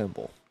as a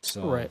symbol.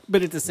 So, right.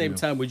 But at the same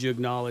time, would you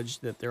acknowledge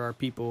that there are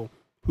people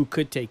who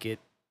could take it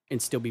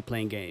and still be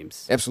playing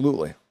games?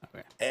 Absolutely.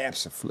 Okay.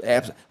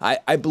 Absolutely.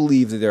 I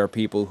believe that there are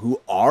people who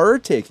are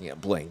taking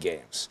it playing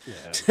games.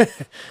 Yeah.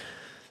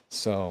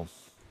 So,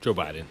 Joe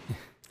Biden.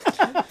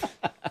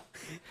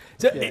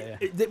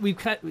 We've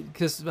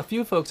because a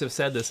few folks have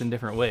said this in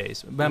different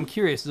ways, but I'm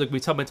curious. Like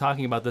we've been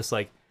talking about this,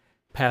 like,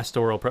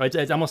 pastoral.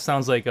 It almost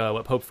sounds like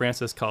what Pope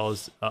Francis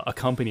calls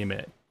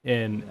accompaniment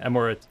in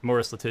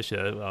Amoris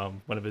Laetitia,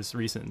 one of his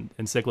recent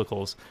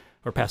encyclicals.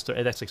 or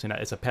pastor. That's actually not.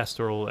 It's a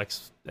pastoral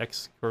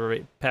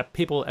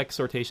papal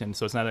exhortation,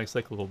 so it's not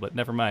encyclical. But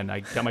never mind. I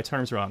got my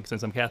terms wrong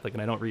since I'm Catholic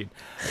and I don't read.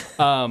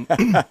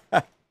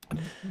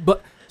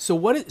 But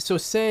so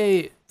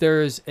say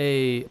there's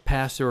a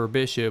pastor or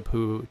bishop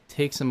who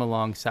takes him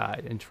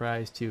alongside and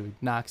tries to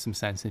knock some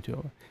sense into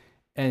him,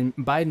 and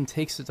Biden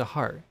takes it to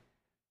heart.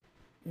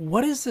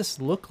 What does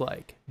this look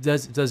like?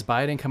 Does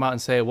Biden come out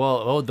and say, well,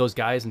 oh, those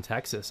guys in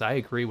Texas, I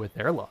agree with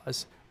their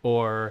laws,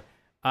 or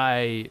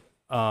I'm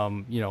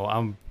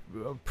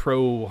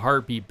pro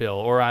heartbeat bill,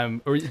 or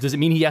does it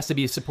mean he has to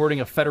be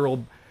supporting a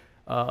federal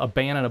a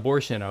ban on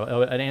abortion,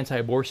 an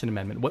anti-abortion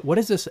amendment? What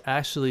does this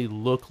actually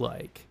look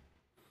like?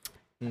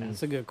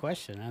 That's a good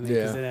question. I mean,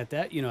 because at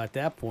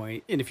that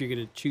point, and if you're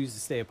going to choose to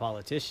stay a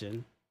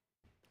politician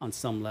on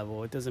some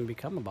level, it doesn't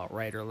become about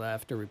right or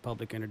left or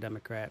Republican or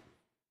Democrat.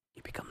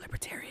 You become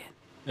libertarian.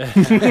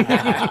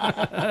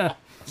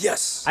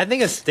 Yes. I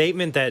think a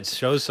statement that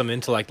shows some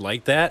intellect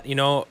like that,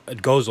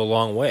 it goes a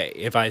long way.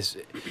 If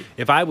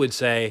I would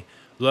say,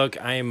 look,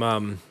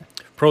 I'm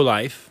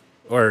pro-life,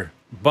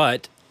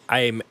 but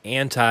I'm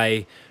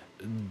anti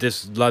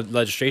this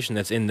legislation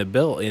that's in the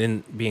bill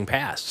in being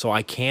passed, so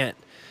I can't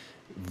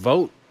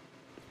vote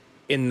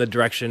in the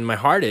direction my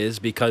heart is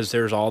because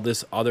there's all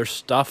this other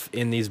stuff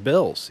in these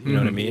bills. You know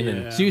what I mean? Yeah.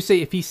 And So you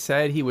say if he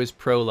said he was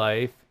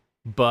pro-life,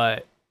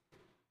 but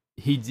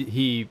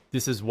he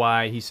this is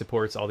why he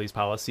supports all these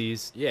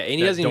policies. yeah, and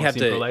he that doesn't even don't have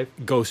seem to pro-life?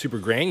 go super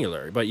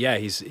granular. But yeah,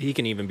 he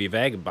can even be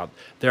vague about.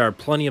 There are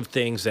plenty of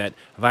things that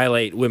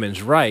violate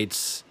women's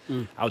rights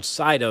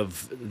outside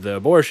of the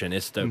abortion.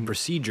 It's the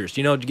procedures.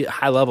 To get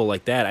high level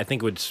like that, I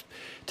think would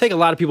take a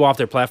lot of people off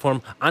their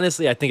platform.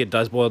 Honestly, I think it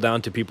does boil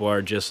down to people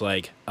are just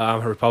like,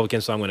 I'm a Republican,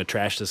 so I'm going to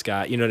trash this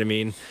guy. You know what I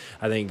mean?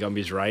 I think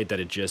Gumby's right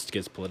that it just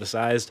gets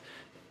politicized.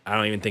 I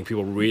don't even think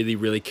people really,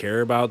 really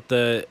care about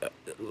the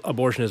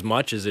abortion as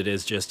much as it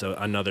is just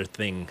another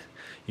thing.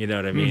 You know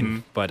what I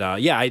mean?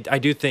 But yeah, I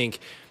do think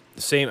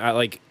the same.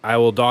 I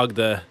will dog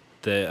the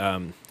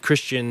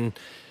Christian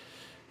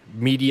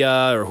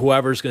media or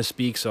whoever's going to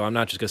speak. So I'm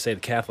not just going to say the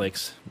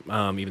Catholics,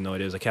 even though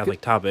it is a Catholic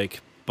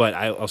topic. But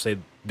I'll say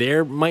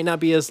there might not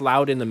be as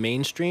loud in the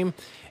mainstream,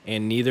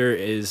 and neither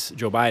is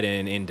Joe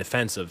Biden in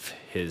defense of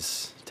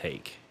his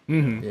take.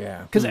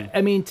 Yeah. Because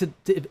I mean,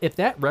 if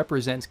that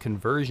represents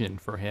conversion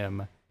for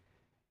him,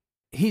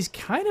 he's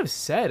kind of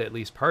said at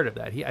least part of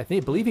that. I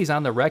believe he's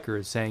on the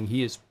record saying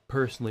he is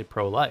personally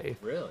pro-life.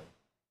 Really?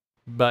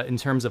 But in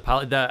terms of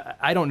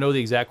I don't know the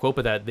exact quote,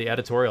 but that the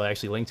editorial I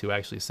actually linked to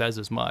actually says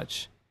as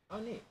much. Oh,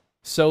 neat.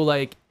 So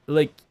like,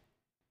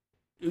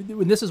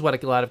 this is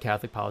what a lot of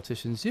Catholic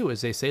politicians do: is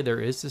they say there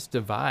is this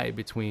divide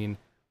between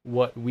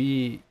what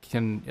we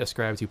can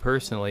ascribe to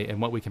personally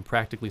and what we can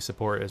practically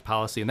support as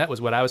policy. And that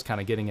was what I was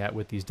kind of getting at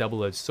with these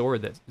double-edged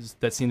sword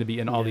that seem to be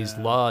in all these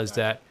laws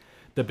that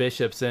the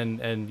bishops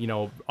and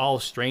all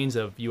strains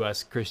of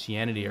U.S.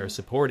 Christianity are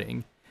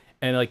supporting.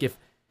 And like if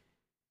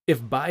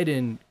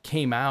Biden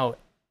came out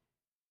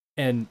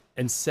and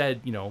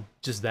said,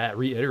 just that,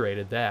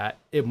 reiterated that,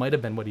 it might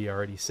have been what he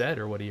already said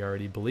or what he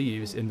already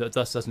believes, and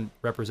thus doesn't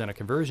represent a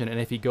conversion. And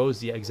if he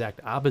goes the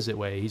exact opposite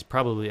way, he's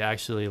probably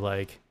actually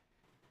like,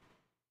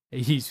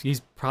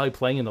 he's probably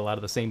playing in a lot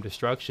of the same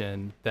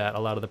destruction that a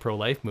lot of the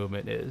pro-life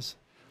movement is.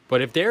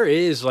 But if there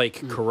is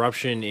like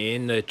corruption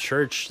in the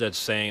church that's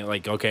saying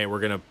like, okay,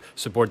 we're going to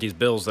support these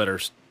bills that are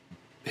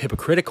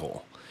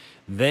hypocritical,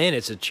 then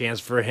it's a chance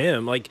for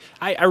him. Like,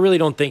 I really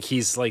don't think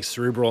he's like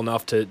cerebral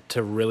enough to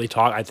really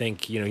talk. I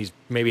think, he's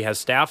maybe has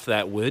staff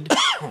that would,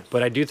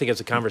 but I do think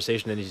it's a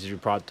conversation that needs to be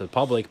brought to the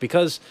public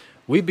because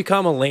we've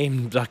become a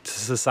lame duck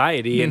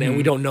society and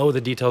we don't know the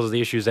details of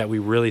the issues that we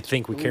really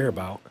think we care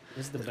about.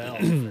 Where's the bell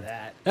for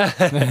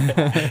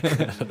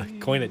that?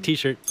 Coin a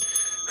t-shirt.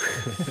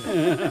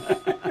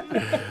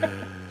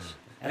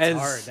 That's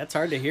hard. That's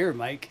hard to hear,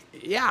 Mike.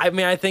 Yeah, I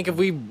mean, I think if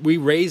we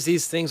raise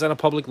these things on a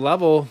public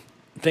level,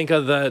 think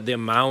of the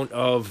amount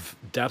of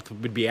depth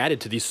would be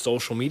added to these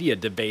social media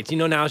debates.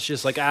 Now it's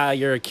just like,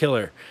 you're a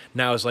killer.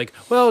 Now it's like,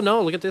 well,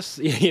 no, look at this.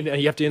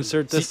 You have to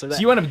insert this or that. So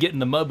you want him to get in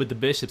the mud with the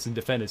bishops and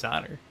defend his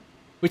honor,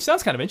 which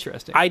sounds kind of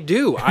interesting. I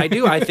do.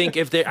 I think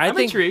if they, I'm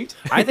intrigued.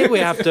 I think we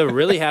have to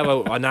really have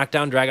a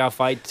knockdown, drag out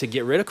fight to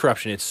get rid of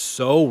corruption. It's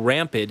so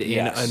rampant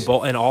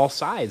in all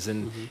sides,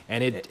 and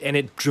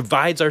it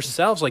divides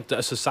ourselves, like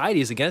the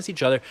societies, against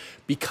each other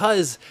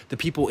because the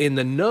people in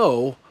the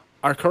know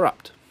are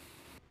corrupt.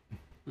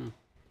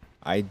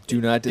 I do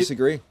not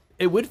disagree.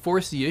 It would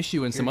force the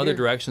issue in some other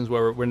directions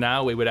where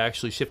now we would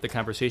actually shift the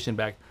conversation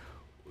back.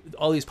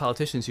 All these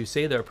politicians who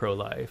say they're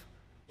pro-life,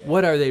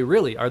 what are they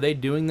really? Are they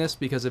doing this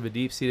because of a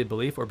deep-seated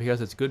belief or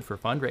because it's good for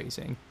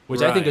fundraising?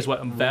 Which I think is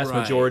what a vast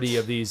majority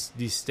of these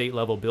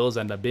state-level bills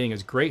end up being,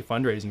 is great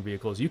fundraising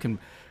vehicles. You can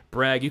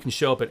brag, you can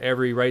show up at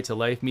every Right to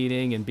Life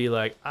meeting and be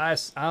like,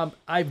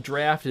 I've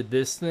drafted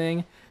this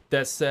thing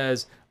that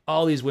says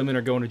all these women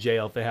are going to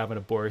jail if they have an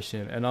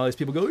abortion. And all these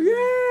people go,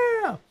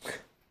 yeah!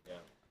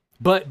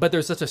 But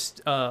there's such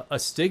a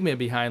stigma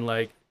behind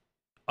like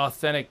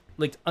authentic,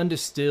 like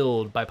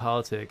undistilled by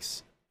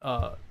politics,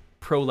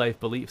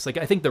 pro-life beliefs. Like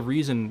I think the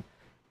reason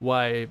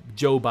why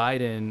Joe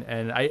Biden,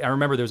 and I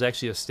remember there was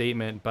actually a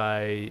statement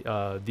by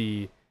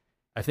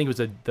I think it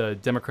was the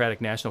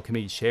Democratic National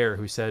Committee chair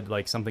who said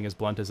like something as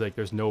blunt as like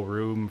there's no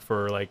room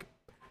for like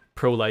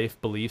pro-life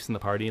beliefs in the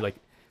party. Like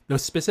the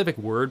specific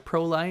word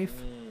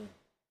pro-life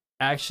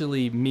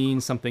actually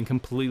means something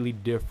completely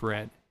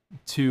different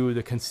to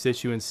the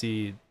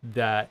constituency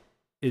that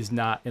is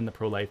not in the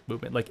pro-life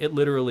movement. Like it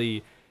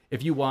literally,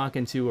 if you walk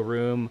into a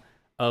room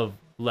of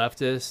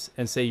leftists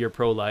and say you're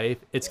pro-life,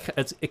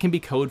 it can be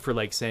code for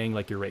like saying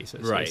like you're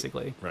racist,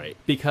 basically. Right.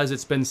 Because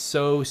it's been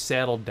so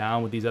saddled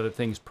down with these other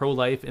things.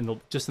 Pro-life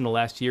just in the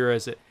last year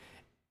as it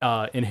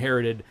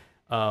inherited,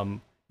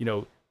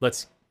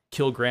 let's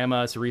kill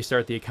grandma to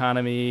restart the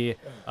economy,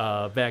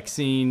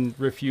 vaccine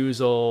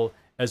refusal,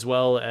 as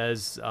well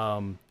as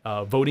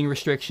voting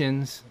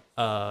restrictions.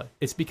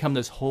 It's become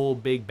this whole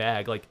big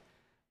bag. Like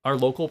our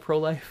local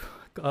pro-life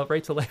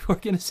Right to Life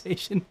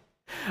organization,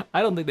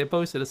 I don't think they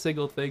posted a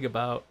single thing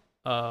about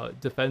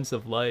defense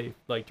of life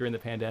like during the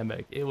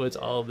pandemic. It was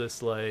all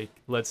this like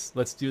let's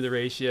do the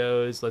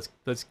ratios, let's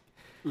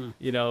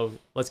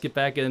let's get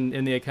back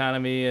in the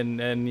economy and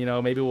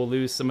maybe we'll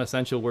lose some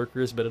essential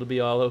workers, but it'll be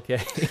all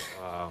okay.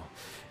 Wow.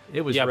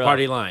 It was rough.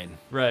 Party line,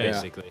 right?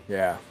 Basically.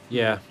 Yeah.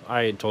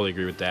 I totally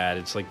agree with that.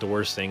 It's like the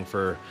worst thing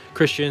for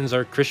Christians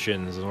are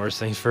Christians, and the worst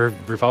things for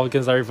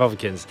Republicans are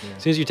Republicans.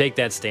 As soon as you take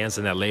that stance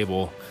and that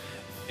label,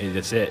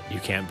 that's it. You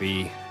can't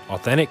be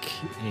authentic,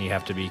 and you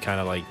have to be kind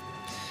of like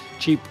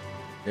cheap.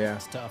 Yeah.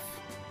 It's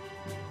tough.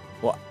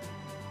 Well,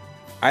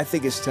 I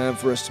think it's time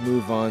for us to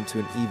move on to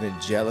an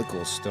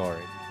evangelical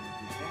story.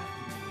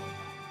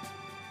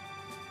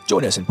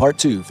 Join us in part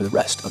 2 for the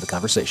rest of the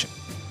conversation.